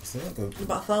 Well, because they don't go... They're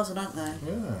about 1,000, aren't they?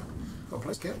 Yeah. Got a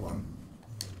place to get one.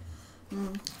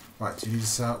 Mm. Right, do you need to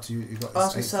sell... You've got I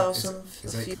was going to sell some...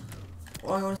 Is I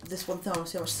want this one thing, I want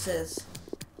to see how much this is.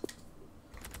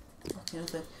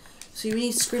 Okay. So you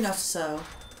need to screen out to sell.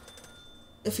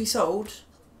 If you sold...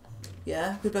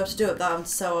 Yeah, we'd be able to do it without having to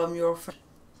sell your friend.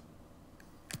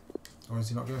 Or is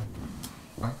he not going?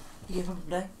 Right. Yeah,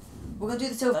 probably. We're going to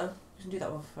do the silver. We can do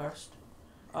that one first.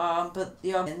 But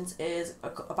the onions is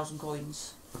 1,000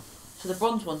 coins. So the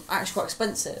bronze one's actually quite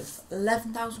expensive.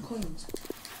 11,000 coins.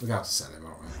 We're going to have to sell him,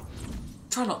 aren't we?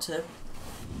 Try not to.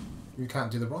 You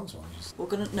can't do the bronze ones. We're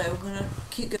gonna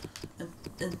keep going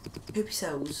and hope he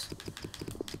sells.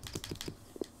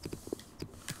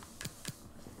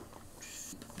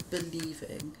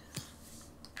 Believing.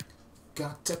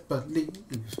 Got to believe.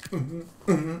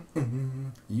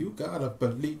 You gotta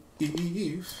believe.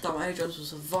 That my Jones will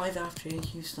survive after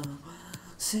you start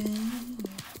sing.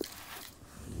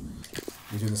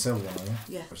 You're doing the silver one, are you?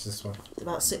 Yeah. What's this one?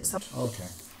 About 6,000. Okay.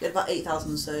 Get about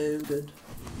 8,000, so good.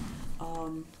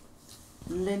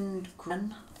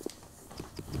 Lindgren.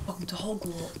 Welcome to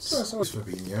Hogwarts. So it's always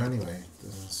Fabinho anyway.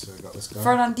 So got this guy.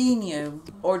 Fernandinho.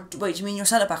 Or wait, do you mean your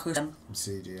centre back or him?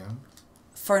 CDM.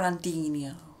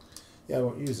 Fernandinho. Yeah, I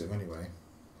won't use him anyway.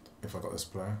 If I got this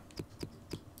player.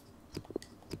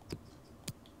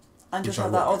 And just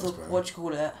have that other, what do you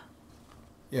call it?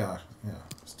 Yeah.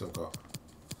 Still got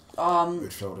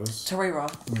midfielders. Torreira.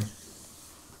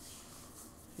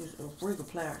 He's a really good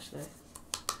player actually.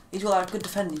 He's got a good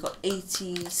defender. He's got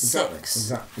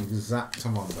 86. Exact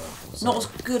amount. So not as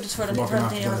good as Ferdinand.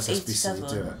 Ferdinand has 87.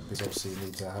 Do it because obviously you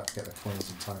need to get the coins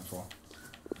in time for.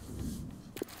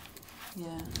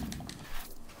 Yeah.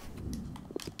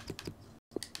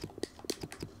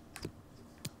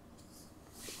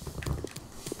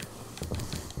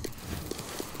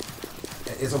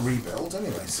 It is a rebuild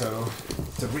anyway, so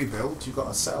to rebuild you've got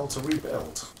to sell to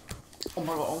rebuild. Oh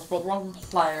my god, I was the wrong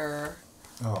player.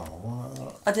 Oh,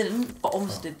 what? I didn't, but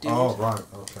almost did, dude. Oh, right,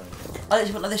 okay. I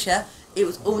literally went like this, yeah? It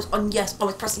was almost on yes, I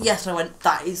was pressing yes, and I went,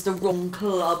 that is the wrong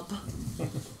club.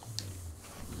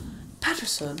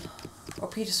 Patterson, or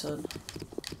Peterson.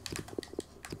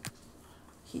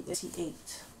 He is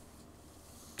 8.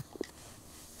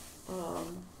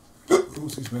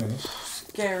 Excuse me.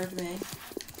 Scared me.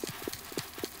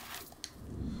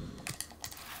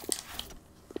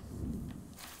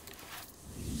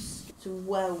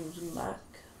 Weldenbach.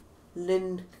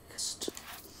 Lindqvist.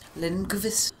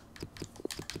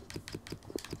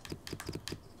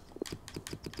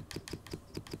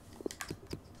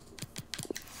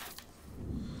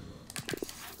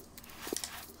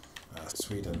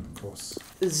 Sweden, of course.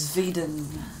 Sweden.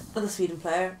 Another Sweden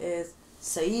player is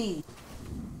Saeed.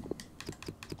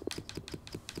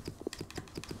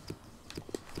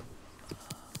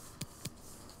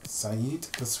 Saeed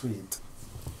the Swede.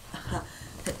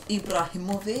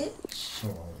 Ibrahimovic. Oh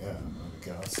yeah, there we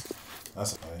go.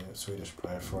 That's a Swedish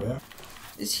player for you.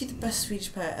 Is he the best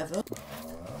Swedish player ever?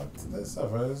 There's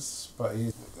others, but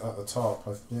he's at the top.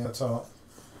 Yeah, at the top.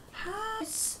 How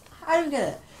do you get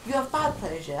it? You have bad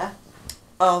players, yeah,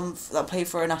 that play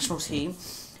for a national team,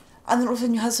 and then all of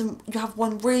a sudden you have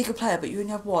one really good player, but you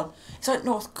only have one. It's like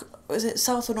is it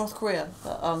South or North Korea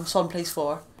that Son plays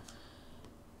for?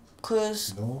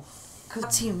 Cause that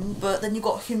team, but then you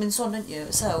got Heung-min Son, didn't you,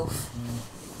 itself? Mm.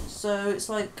 So it's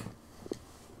like,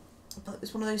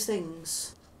 it's one of those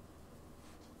things.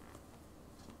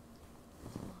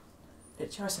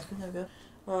 Try a second, there we go.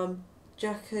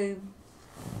 Deco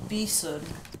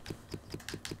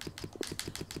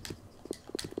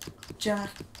Prime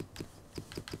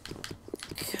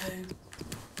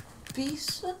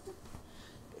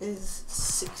is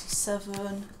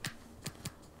 67.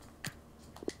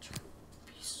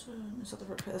 Is that the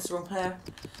right player? That's the wrong player.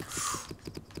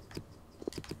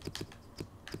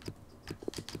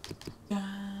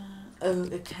 Oh,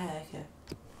 okay.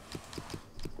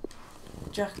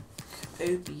 Jack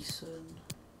Obeson,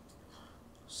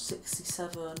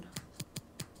 67.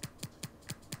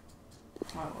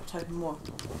 Right, we'll type in more.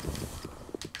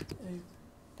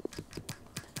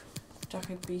 Jack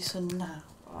Obeson now.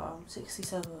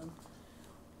 67.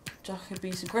 Jack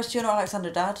Obeson. Cristiano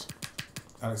Alexander, Dad.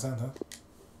 Alexander?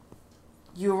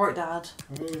 You were right, Dad.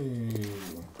 Hey.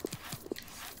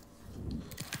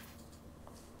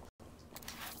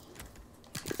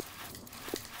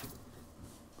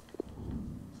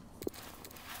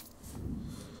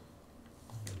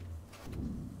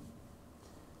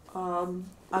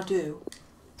 I do.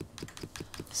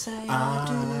 Say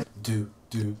I do.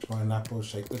 Do, pineapple,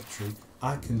 shake the tree.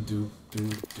 I can do.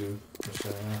 Push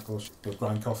an apple,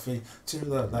 grind coffee to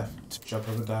the left, jump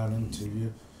up and down into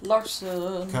you.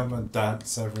 Larson. Come and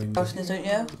dance every night. Larson, don't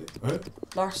you? What?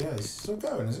 Larson. Yeah, he's still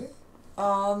going, is he?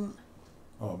 Oh,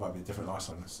 it might be a different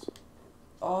Larson on this.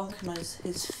 Oh, I recognise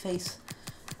his face.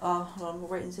 Hold on,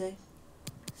 what rating is he?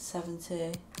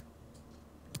 70.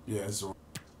 Yeah, it's all.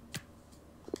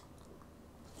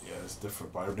 Yeah, it's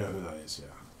different, but I know who that is,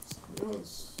 yeah. He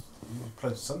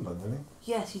played Sunderland, didn't he?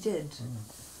 Yes, he did.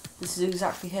 This is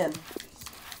exactly him.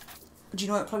 Do you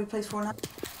know what club he plays for now?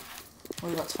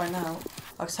 Well, you're about to find out.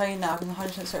 I can tell you now, I'm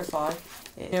 100% certified.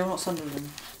 They're not Sunderland.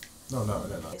 No, no,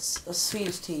 no. It's a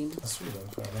Swedish team. A Sweden,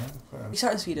 fair enough. He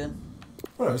started in Sweden.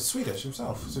 Well, he's Swedish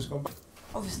himself, so he's gone back.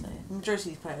 Obviously, the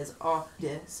majority of these players are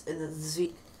yes in the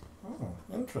Zweden. Oh,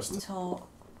 interesting. So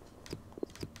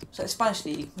it's Spanish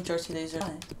league, majority of those are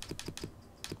Spanish.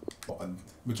 What, and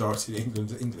majority of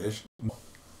England's English?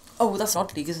 Oh, well, that's an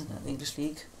odd league, isn't it, the English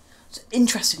league? It's an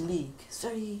interesting league. It's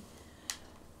very...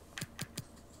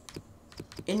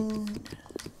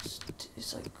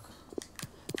 It's like a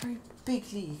very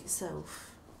big league itself.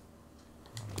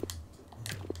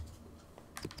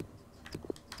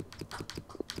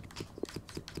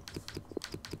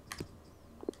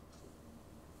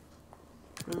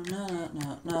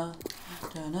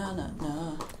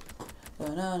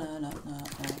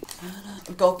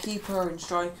 Goalkeeper and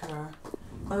striker.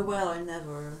 Oh well, I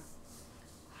never.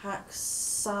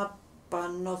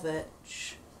 Haksabanovic.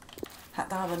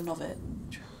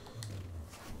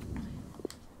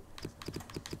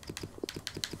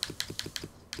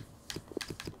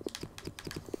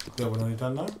 The other one only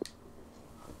done now?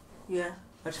 Yeah,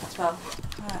 I just had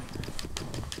 12. Alright.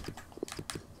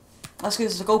 That's good,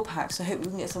 it's a gold pack, so I hope we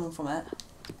can get someone from it.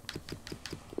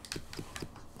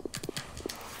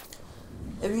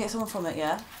 If we can get someone from it,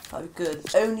 yeah, that'd be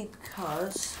good. Only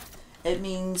because it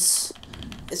means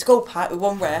it's a gold pack with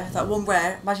one rare. That one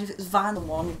rare, imagine if it was Van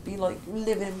one, it'd be like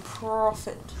living in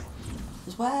profit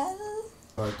as well.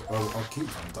 I'll keep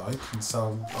Van Dijk and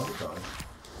sell the other guy.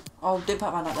 Oh, don't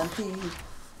pack Van Dijk then, please.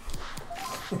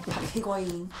 Pack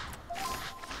Higuain.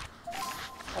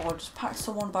 Or just pack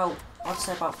someone about, I'd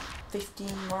say about 15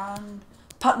 grand.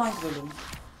 Pack 9 William.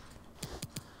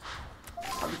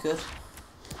 That'd be good.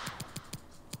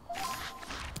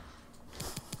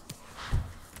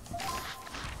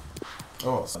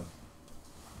 Awesome.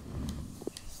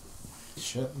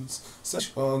 Sessions.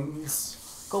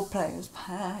 Gold players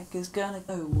pack is gonna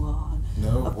go on.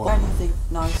 No one. Anything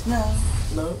nice? No.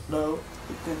 No.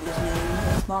 Good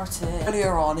name, Martin.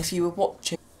 Earlier on, if you were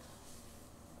watching,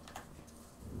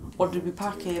 what did we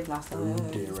pack in last night? Oh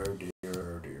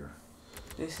dear.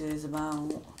 This is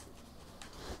about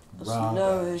as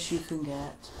low as you can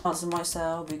get. Answer might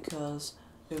sell because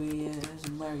who he is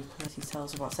and where he plays. He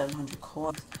sells about 700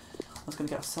 coins. I was going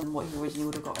to get some what he originally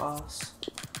would have got us.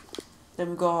 Then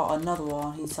we got another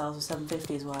one, he sells for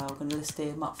 750 as well. We're going to list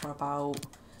him up for about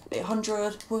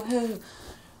 800. Woohoo!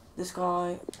 This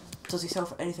guy, does he sell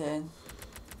for anything?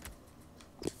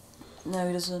 No,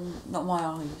 he doesn't. Not in my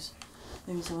eyes.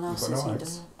 Maybe someone else's he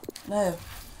does. No,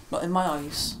 not in my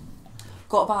eyes.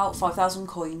 Got about 5,000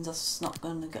 coins, that's not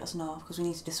going to get us enough because we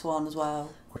need to do this one as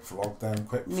well. Quick vlog then,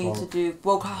 quick vlog. Need to do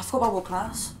world class. I forgot about world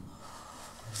class.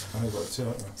 I only got 2,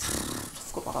 haven't I?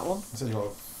 Forgot about that one. I said you got to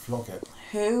vlog it.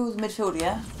 Who? The midfielder,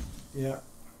 yeah? Yeah.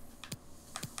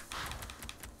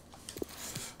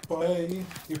 Bye,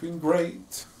 you've been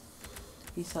great.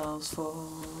 He sells for...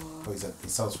 Oh, he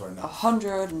sells for enough.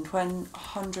 120,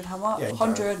 100 how much? Yeah,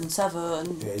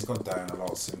 107. Yeah, he's gone down a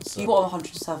lot since... You bought him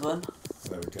 107.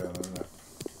 There we go, isn't it?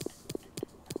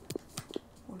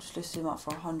 We'll just list him up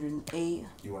for 108.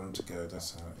 You want him to go,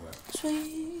 that's how, yeah.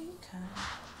 Sweet.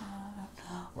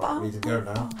 Right, we need to go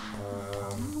now.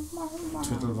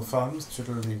 Twiddle the thumbs,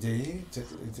 twiddle-dee-dee.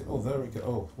 Oh, there we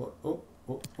go. Oh,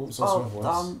 what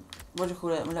do you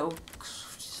call it? My little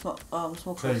small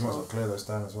clear, you might as well clear those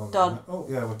down as well. Done. Oh,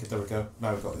 yeah, okay, there we go.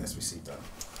 Now we've got the SBC done.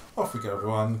 Off we go,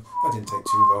 everyone. That didn't take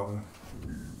too long.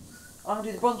 I'm going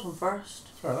to do the bronze one first.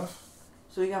 Fair enough.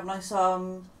 So we have nice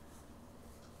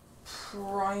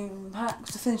prime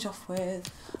packs to finish off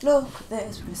with. Look at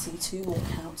this, we're going to see 2 more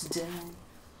counts down.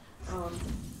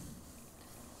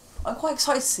 I'm quite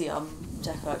excited to see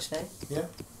Deco actually. Yeah?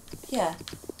 Yeah.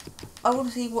 I want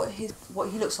to see what he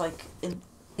looks like in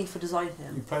FIFA designed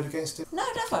him. You played against him? No,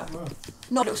 never. No.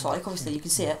 Not looks like, obviously, you can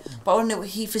see it. But I want to know what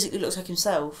he physically looks like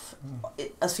himself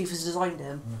as FIFA's designed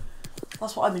him.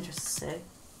 That's what I'm interested to see.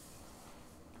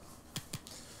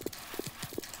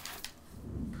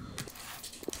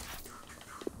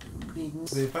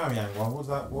 The Aubameyang one,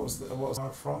 what was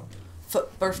that from? For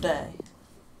birthday.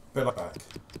 Bit like back.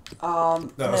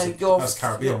 That's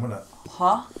Caribbean, wasn't it?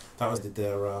 Huh? That was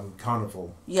their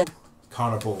carnival. Yeah.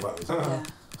 Carnival, that was. Yeah.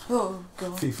 Oh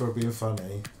god. FIFA being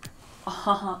funny.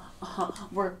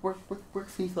 Work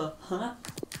FIFA. Huh?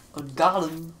 I got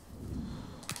him.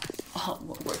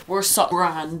 We're so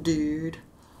grand, dude.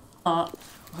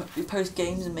 We post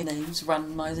games and make names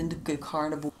randomised into go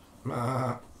carnival.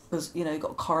 Because, you know, you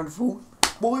got carnival.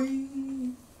 Boy!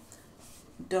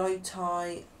 Die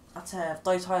tie. Atev.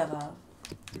 Die tie about.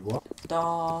 What?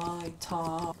 Die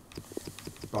tie.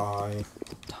 Bye.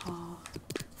 Ta.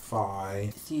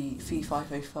 Fi. The FIFA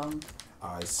very fun.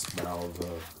 I smell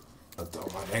an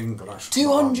English.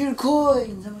 200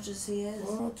 coins! How much does he is?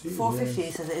 450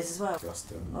 Yes. says it is as well.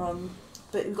 Justin.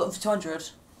 But we've got them for 200.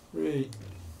 Really?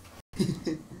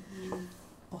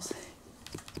 What's it?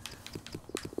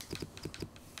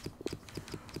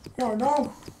 Yeah, I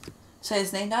know. Say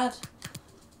his name, Dad?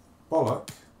 Bollock.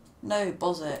 No,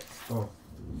 Bozic. Oh.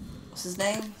 What's his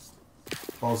name?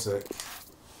 Bozic.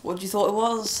 What did you thought it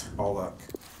was? Bollock.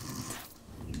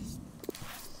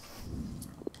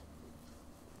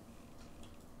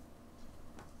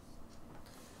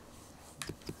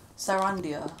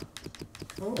 Sarandia.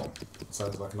 Oh.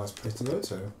 Sounds like a nice place to go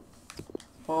to.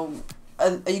 Well,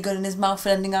 are you going in his mouth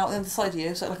and ending out the other side of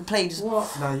you? So like a plane just... What?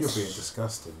 No, you're being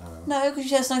disgusted now. No, because you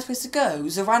said it's a nice place to go.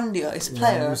 Zarandia, it's a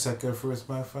player. You said go through his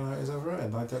mouth and out his other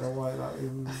end. I don't know why that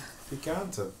even began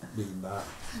to mean that.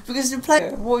 Because it's a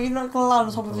player. Well, you're not going to land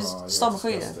on top of his stomach, are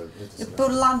you? You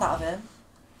build a land out of him.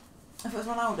 If it was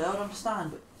Ronaldo, I'd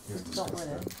understand, but it's not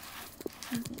really.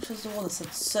 She's the one that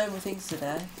said so many things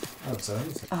today. I would say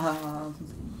anything.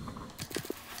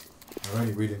 I'm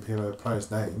only reading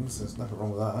players' names. There's nothing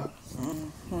wrong with that.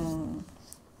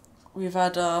 We've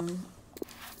had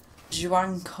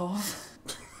Zhvankov.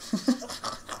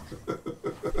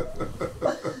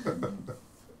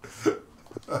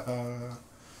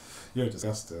 You're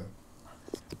disgusting.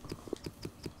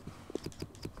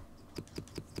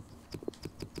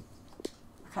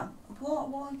 I can't. What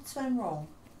am I spelling wrong?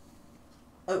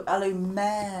 Oh, aloe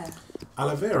mare.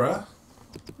 Aloe vera?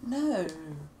 No.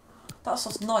 That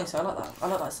stuff's nice. I like that. I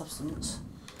like that substance.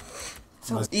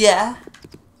 Nice. Yeah.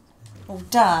 Oh,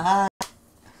 Dad.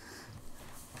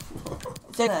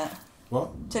 Jelly.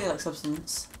 What? Jelly-like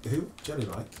substance. Who?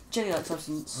 Jelly-like? Jelly-like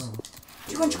substance. Oh.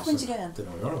 200 coins again.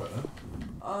 Didn't know what you're on about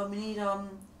that. We need,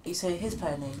 you say his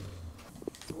player name.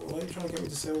 Why are you trying to get me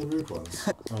to say all the rude ones?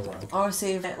 Oh, right. I want to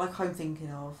see it like I'm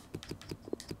thinking of.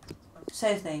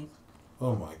 Say his name.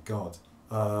 Oh my god.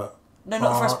 No, not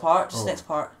the first part, just the next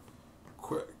part.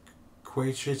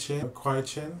 Quaichin?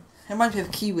 It reminds me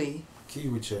of Kiwi.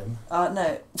 Kiwi-chin?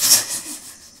 No.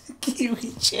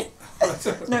 Kiwi-chin.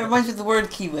 No, it reminds me of the word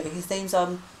Kiwi. His name's,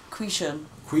 Quishan.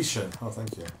 Quishan. Oh,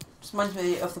 thank you. Just reminds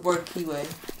me of the word Kiwi.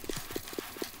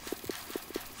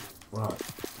 Right.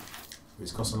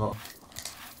 It's costing a lot.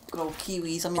 Good old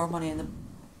Kiwis. I mean, more money in the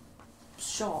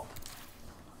shop.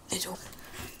 Little.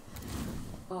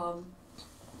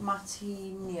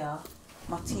 Matinia.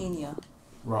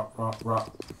 Rot.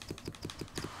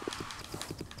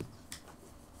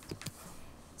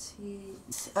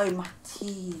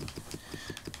 Mati.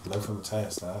 Lothar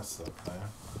Matthäus there, that's the player.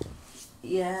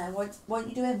 Yeah, why don't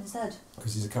you do him instead?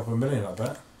 Because he's a couple of million, I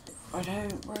bet. I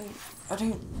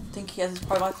don't think he has his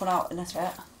prime icon out in this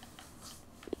yet.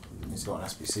 He's got an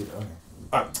SBC though, hasn't he?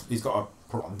 Oh, he's got a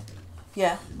prawn.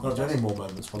 Yeah. We're not doing any more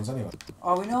moments ones anyway.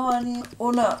 Are we not any?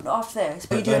 Or no, not after this.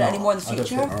 Are you doing it any more in the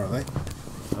future? Are they?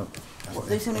 Oh,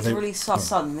 they still need to release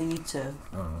Sun, they need to.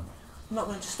 Oh. I'm not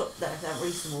going to just stop there if they're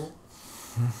reasonable.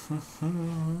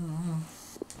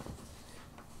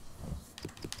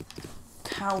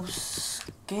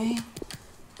 Kowski.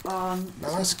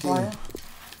 Kowski.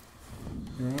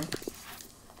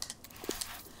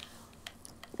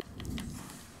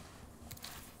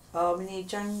 We need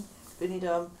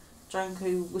Janko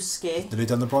Whiskey. Did we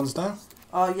done the bronze now?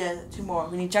 Oh yeah, 2 more.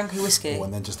 We need Janko Whiskey. Oh,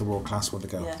 and then just the world class one to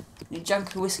go. Yeah. We need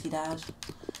Janko Whiskey, Dad.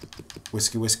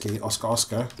 Whiskey,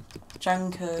 Oscar.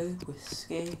 Janko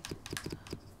Whiskey.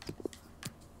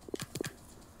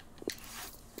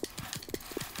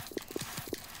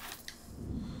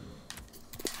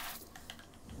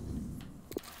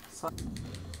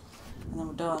 And then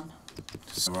we're done.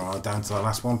 So we're down to the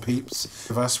last one, peeps.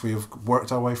 With us, we've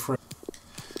worked our way through.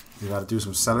 We've had to do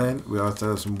some selling, we had to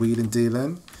do some wheeling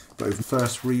dealing, but we've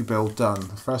first rebuild done.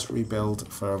 The first rebuild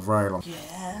for a very long.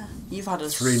 Yeah, you've had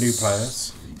 3 new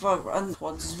players. You've had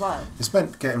ones as well. It's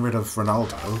meant getting rid of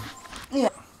Ronaldo. Yeah,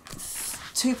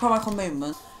 2 prime icon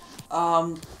movement,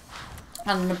 and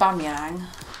Aubameyang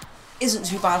isn't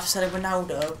too bad for selling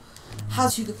Ronaldo.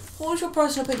 Hazard. What was your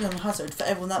personal opinion on Hazard for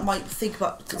everyone that might think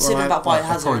about considering about buying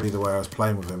Hazard? That'd probably be the way I was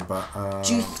playing with him, but.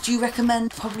 Do you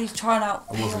recommend probably trying out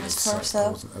his first though? I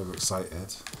wasn't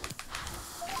overexcited.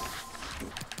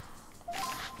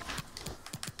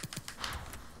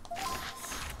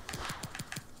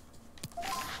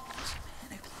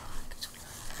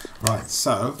 Right,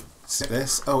 so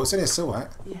this. Oh, it's only a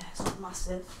silhouette. Yeah, it's not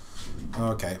massive.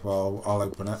 Okay, well I'll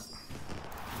open it.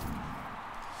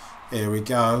 Here we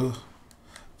go.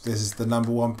 This is the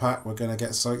number 1 pack we're going to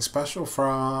get something special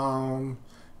from,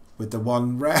 with the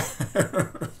 1 rare.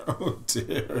 Oh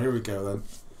dear, here we go then.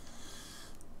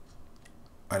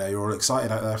 I know you're all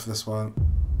excited out there for this one.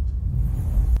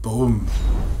 Boom.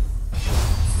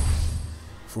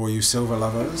 For all you silver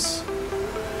lovers,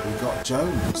 we got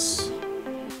Jones.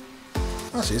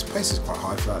 Actually, his pace is quite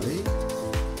high for that league.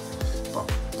 Well,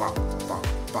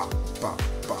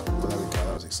 there we go,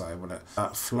 that was exciting, wasn't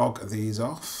it? Flog these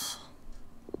off.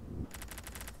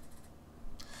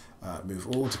 Move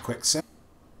all to quick set.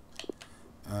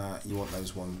 You want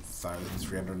those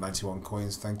 1,391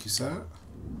 coins, thank you, sir.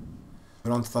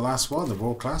 Moving on to the last one, the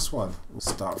world class one. We'll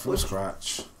start from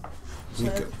scratch. We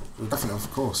definitely,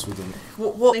 of course, we didn't.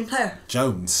 What name player?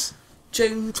 Jones.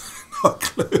 Jones. Not a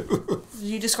clue. Did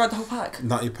you describe the whole pack?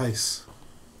 Not your pace.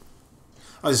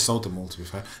 I just sold them all, to be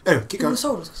fair. Anyway, keep going.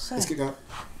 Let's keep going.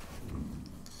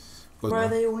 Where are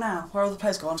they all now? Where are all the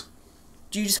players gone?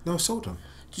 Do you just... No, I sold them.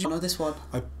 Did you know this one?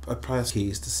 I pressed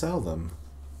keys to sell them.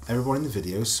 Everyone in the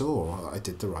video saw I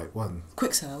did the right one.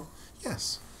 Quick sell?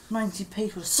 Yes. 90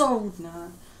 people sold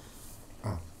now.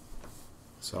 Oh.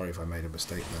 Sorry if I made a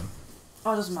mistake then.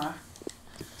 Oh, it doesn't matter.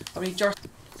 I mean, just...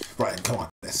 Right then, come on.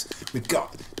 This. We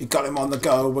got him on the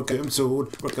go. We're going soon.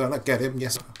 We're gonna get him.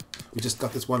 Yes. We just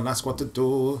got this one last squad to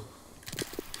do.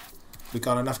 We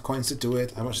got enough coins to do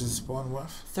it. How much is this one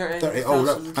worth? 30. Oh,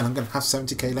 look, and I'm gonna have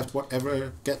 70k left.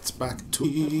 Whatever gets back to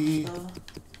me.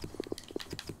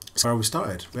 So where we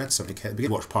started, we had 70k at the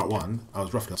beginning. Watch part 1. I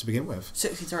was roughly to begin with.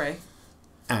 63.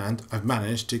 And I've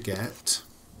managed to get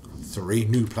 3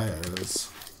 new players.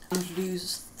 And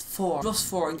lose 4. Lost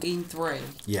 4 and gain 3.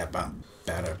 Yeah, but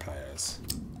better players.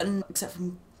 And except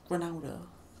from Ronaldo.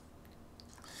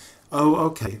 Oh,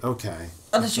 okay, okay.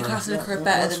 Unless you class Lineker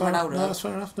better than Ronaldo. No, that's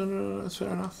fair enough. No, that's fair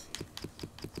enough.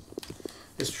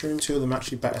 It's true. 2 of them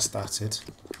actually better statted.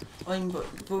 I mean, but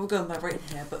we're going by rating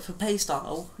here. But for play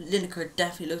style, Lineker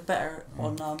definitely looks better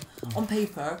on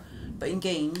paper, but in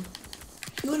game,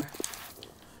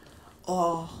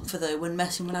 oh, for the when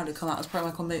Messi and Ronaldo come out as prime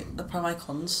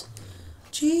icons,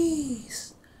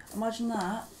 jeez, imagine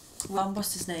that.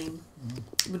 What's his name?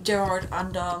 With Gerrard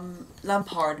and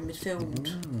Lampard in midfield.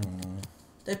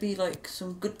 There'd be like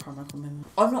some good prime icon members.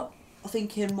 I'm not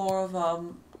thinking more of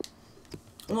I'm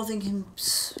not thinking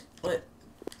like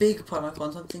big prime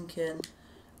icons. I'm thinking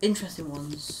interesting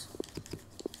ones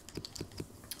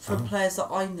for players that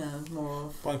I know more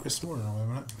of. Buying Chris Smalling, are we,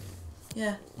 right?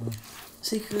 Yeah.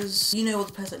 See, because you know all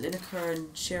the players like Lineker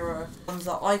and Shearer, ones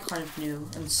that I kind of knew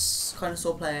and kind of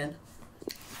saw playing.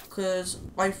 Because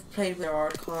I've played with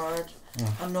Gerrard card,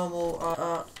 a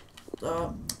normal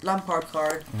Lampard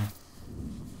card.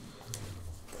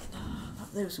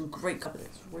 There was some great cards.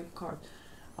 Great card.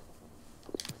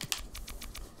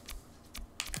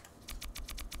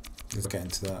 Let's get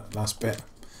into that last bit.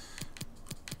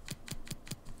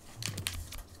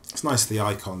 It's nice the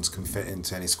icons can fit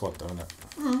into any squad, though, isn't it?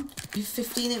 FIFA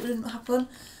 15 it wouldn't happen.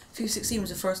 FIFA 16 was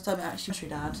the first time it actually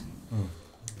had.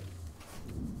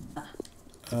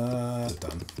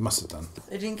 It must have done.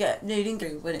 It didn't get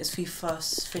when it's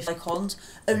FIFA icons.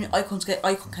 Only icons get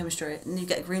icon chemistry, and you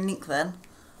get a green link then.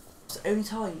 It's the only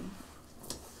time.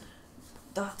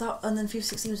 That and then FIFA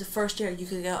 16 was the first year you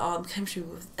could get chemistry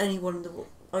with any one of the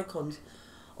icons.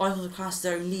 Icons are classed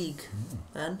their own league.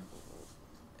 Then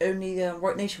only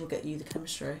Right Nation will get you the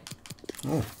chemistry.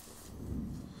 Oh.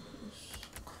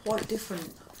 Quite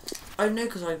different. I know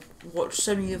because I watched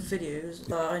so many of videos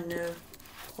that I know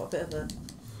quite a bit of it.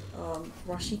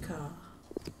 Rashika.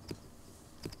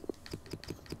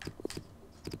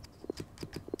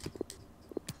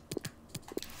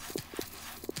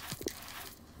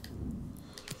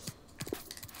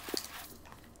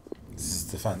 This is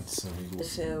defence. So we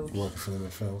Midfield. working for the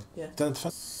midfield. Yeah. Done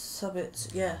defence. Sub it.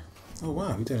 Yeah. Oh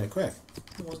wow, you're doing it quick.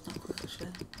 It wasn't that quick actually.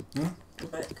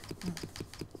 Quick.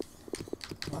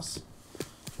 That's.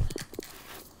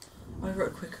 I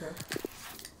wrote quicker.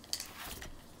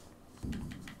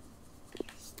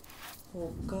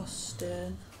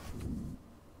 Augustine.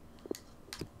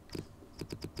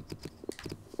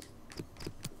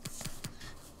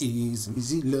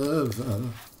 Easy lover.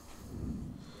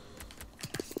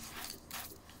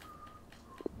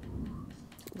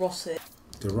 Rossi.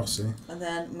 De Rossi. And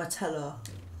then Matella.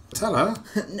 Tell her.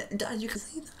 No, Dad, you can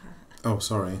say that. Oh,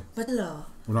 sorry. Matella.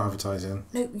 We're not advertising.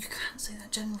 No, you can't say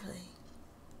that generally.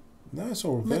 No, it's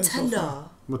all good. Matella.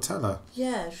 Matella.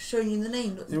 Yeah, showing you the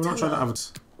name. Look, Yeah, we're not trying to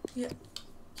advertise. Yeah,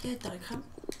 Dad, I can't.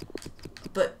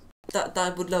 But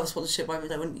Dad would love a sponsorship by me,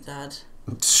 wouldn't you, Dad?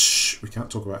 Shh, we can't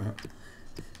talk about it.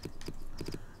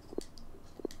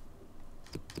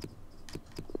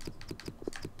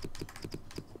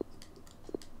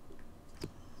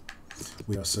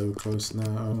 We are so close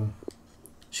now.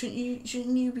 Shouldn't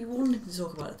you be wanting to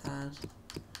talk about it, Dad?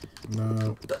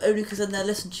 No. But only because then they'll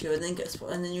listen to you and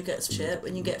then you get shit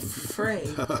and you get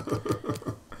free.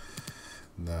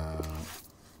 No.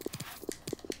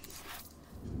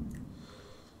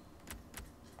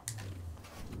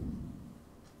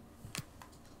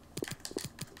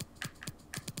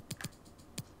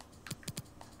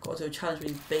 Got to do a challenge when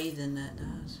you bathe in it,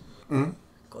 Dad. Mm?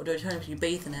 Got to do a challenge when you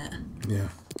bathe in it. Yeah.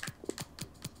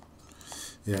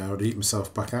 Yeah, I would eat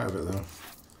myself back out of it though.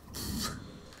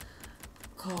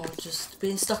 God, just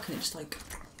being stuck in it, just like.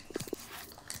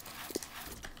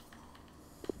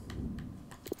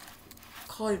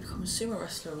 God, you become a sumo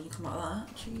wrestler when you come out of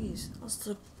that. Jeez, that's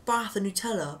the bath of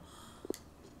Nutella.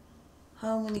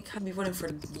 How many can be running for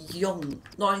a young?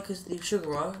 Not only because the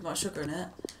sugar, not sugar in it,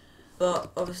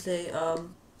 but obviously,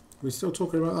 We're still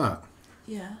talking about that?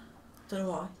 yeah, don't know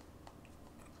why.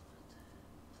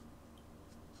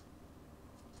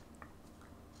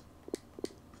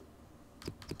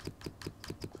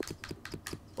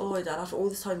 Oh, Dad, after all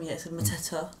this time, yeah, it's a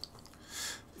Mateta.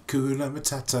 Kula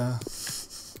Matata.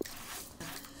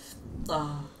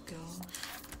 Oh, God.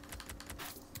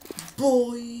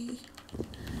 boy.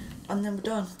 And then we're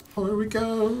done. Oh, here we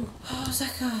go. Oh,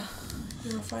 Zeka.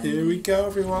 You're a friend. Here we go,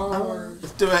 everyone. Hours.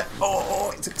 Let's do it.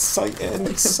 Oh, it's exciting.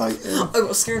 Exciting. I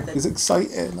got scared then. It's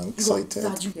exciting. I'm excited.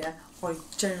 Yeah, I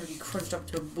generally crunched up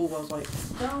to a ball. I was like,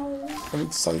 no. I'm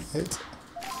excited.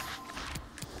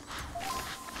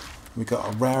 We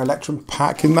got a rare Electrum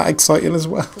pack. Isn't that exciting as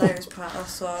well? Players pack.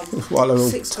 That's What a little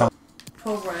 6 tap.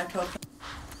 12 rare, 12.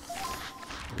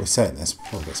 We're saying this.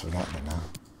 We'll get something out of it now.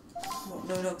 Well,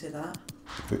 no, don't do that.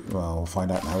 Well, we'll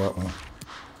find out now, won't we?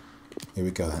 Here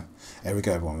we go then. Here we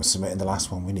go, everyone. We're submitting the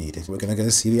last one we needed. We're going to go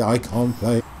see the icon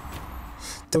play.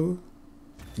 Deco.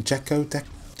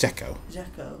 Deco.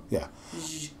 Yeah.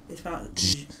 It's about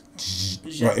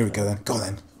Right, here we go then. Go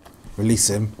then. Release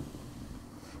him.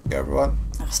 Go, everyone.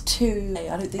 That's 2. I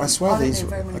don't think. I swear these. I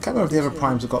very many can't remember if the other two.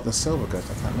 primes have got the silver goods.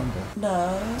 I can't remember.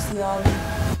 No, it's the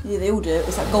yeah, they all do.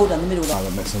 It's that gold down the middle. Oh,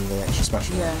 they're mixing the extra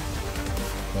special. Yeah.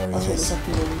 There he That's what it is. looks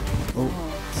like in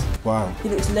Oh, wow. He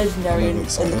looks legendary I'm in the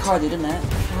excited. card, doesn't it?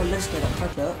 How legendary that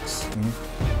card looks.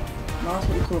 Now that's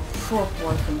what we call a proper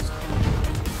icons card.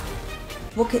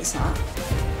 What kit's that?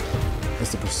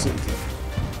 It's the pursuit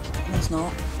kit. No, it's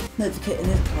not. No, the kit in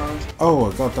this card.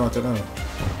 Oh, God, no, I don't know.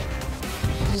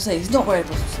 As I say, he's not wearing a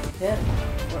pursuit kit.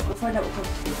 Right, we'll find out what card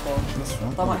he's for. That's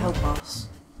right. That might help us.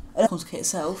 And icons kit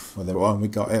itself. Well, the one we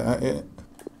got it.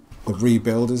 The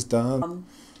rebuild is done.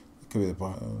 Could be the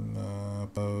button,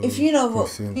 bow. If you know what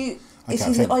perfume. it's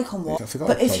in the icon one,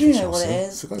 but if you know what it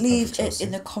is, leave it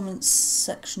in the comments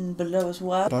section below as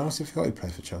well. But I honestly forgot you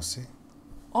played for Chelsea.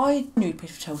 I knew he played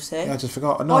for Chelsea. Yeah, I just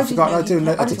forgot. No, I forgot. I did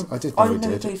know I he didn't know he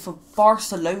did. played for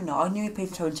Barcelona. I knew he played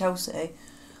for Chelsea. I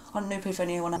didn't know he played for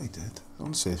anyone else. He did.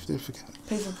 Honestly, I did forget.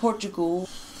 Played for Portugal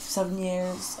for 7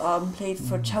 years. Played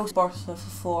for Chelsea, Barcelona for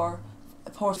 4.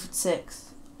 Portugal for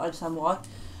 6. I understand why.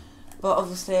 But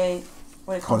obviously,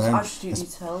 when it comes to attribute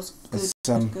details,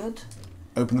 good.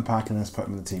 Open the pack and let's put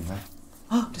him in the team now.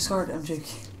 Oh, discard it. I'm joking.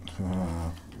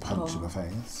 Punch in the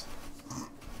face.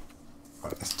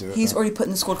 Right, let's do it. He's already put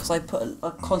in the squad because I put a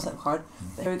concept card.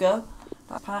 Here we go.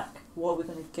 That pack. What are we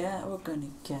going to get? We're going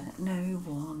to get no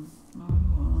one. No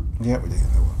one. Yeah, we did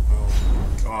get no one.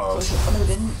 Oh, So I know we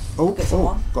didn't. oh, Get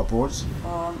someone. got boards.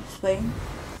 Spain.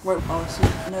 Right, so,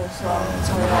 no, It's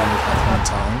sorry,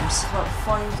 times. about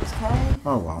 5k.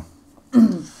 Oh well.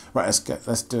 Right, let's do it.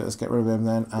 Let's get rid of him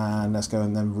then, and let's go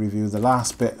and then review the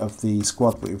last bit of the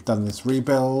squad. We've done this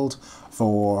rebuild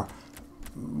for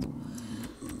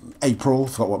April.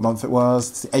 Forgot what month it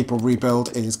was. The April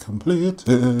rebuild is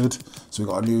completed, so we've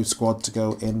got a new squad to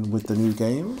go in with the new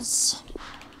games.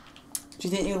 Do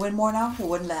you think you'll win more now or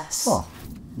win less? Well,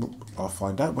 I'll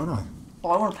find out, won't I?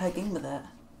 Well, I want to play a game with it.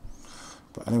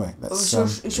 But anyway, let's.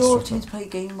 It's your team to play a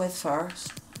game with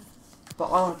first, but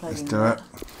I want to play a game with it. Let's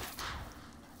do it.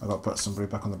 I've got to put somebody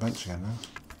back on the bench again now.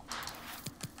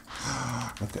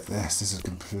 Look at this. This is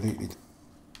completely.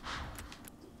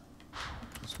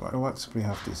 What's pretty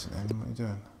half decent, Em? What are you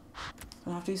doing?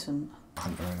 I'm half decent.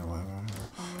 Hunter in a way.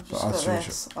 Just got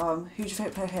this. Who's your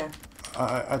favourite player here?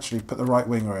 I actually put the right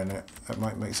winger in it. It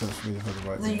might make sense for me to put the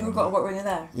right No, winger. you've got a right winger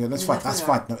there. Yeah, that's fine. That's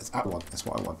fine. No, it's that one. That's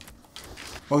what I want.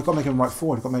 Well, we've got to make him right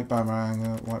forward. We've got to make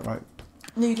Boomerang right.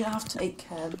 No, you don't have to make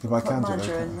If I put can do it,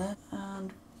 manager okay. in there.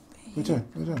 And We're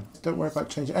doing. Don't worry about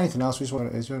changing anything else. We just want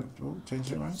it is.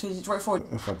 Change it, right? so it's right forward.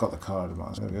 If I've got the card, I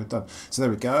might as well go done. So there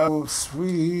we go.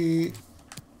 Sweet.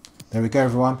 There we go,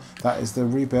 everyone. That is the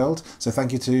rebuild. So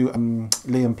thank you to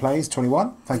Liam Plays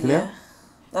 21. Thank you, Liam.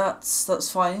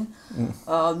 That's fine.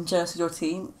 Jealous of your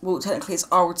team. Well, technically it's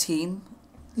our team.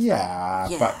 Yeah,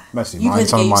 Yeah. but mostly You mine. play the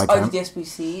Some of games, my I do account. the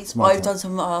SBCs. my I've account. done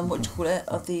some what do you call it,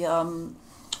 of the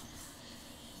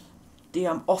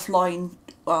offline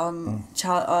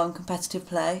competitive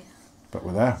play. But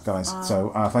we're there, guys.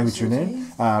 So thank you for tuning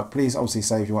in. Please obviously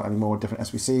say if you want any more different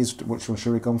SBCs, which one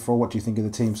should we go for? What do you think of the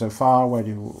team so far? Where do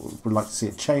you would like to see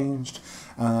it changed?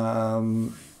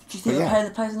 Do you think we're playing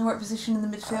the players in the right position in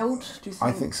the midfield? Do you think?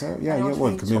 I think so. Yeah, anyone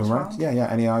well, you can move them around. Yeah.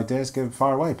 Any ideas? Give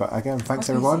fire away. But again, thanks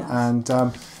everyone. And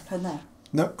Playing there.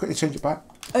 no, quickly change it back.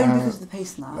 Only because of the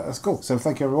pace now. That's cool. So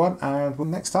thank you everyone, and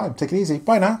next time. Take it easy.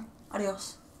 Bye now.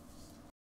 Adios.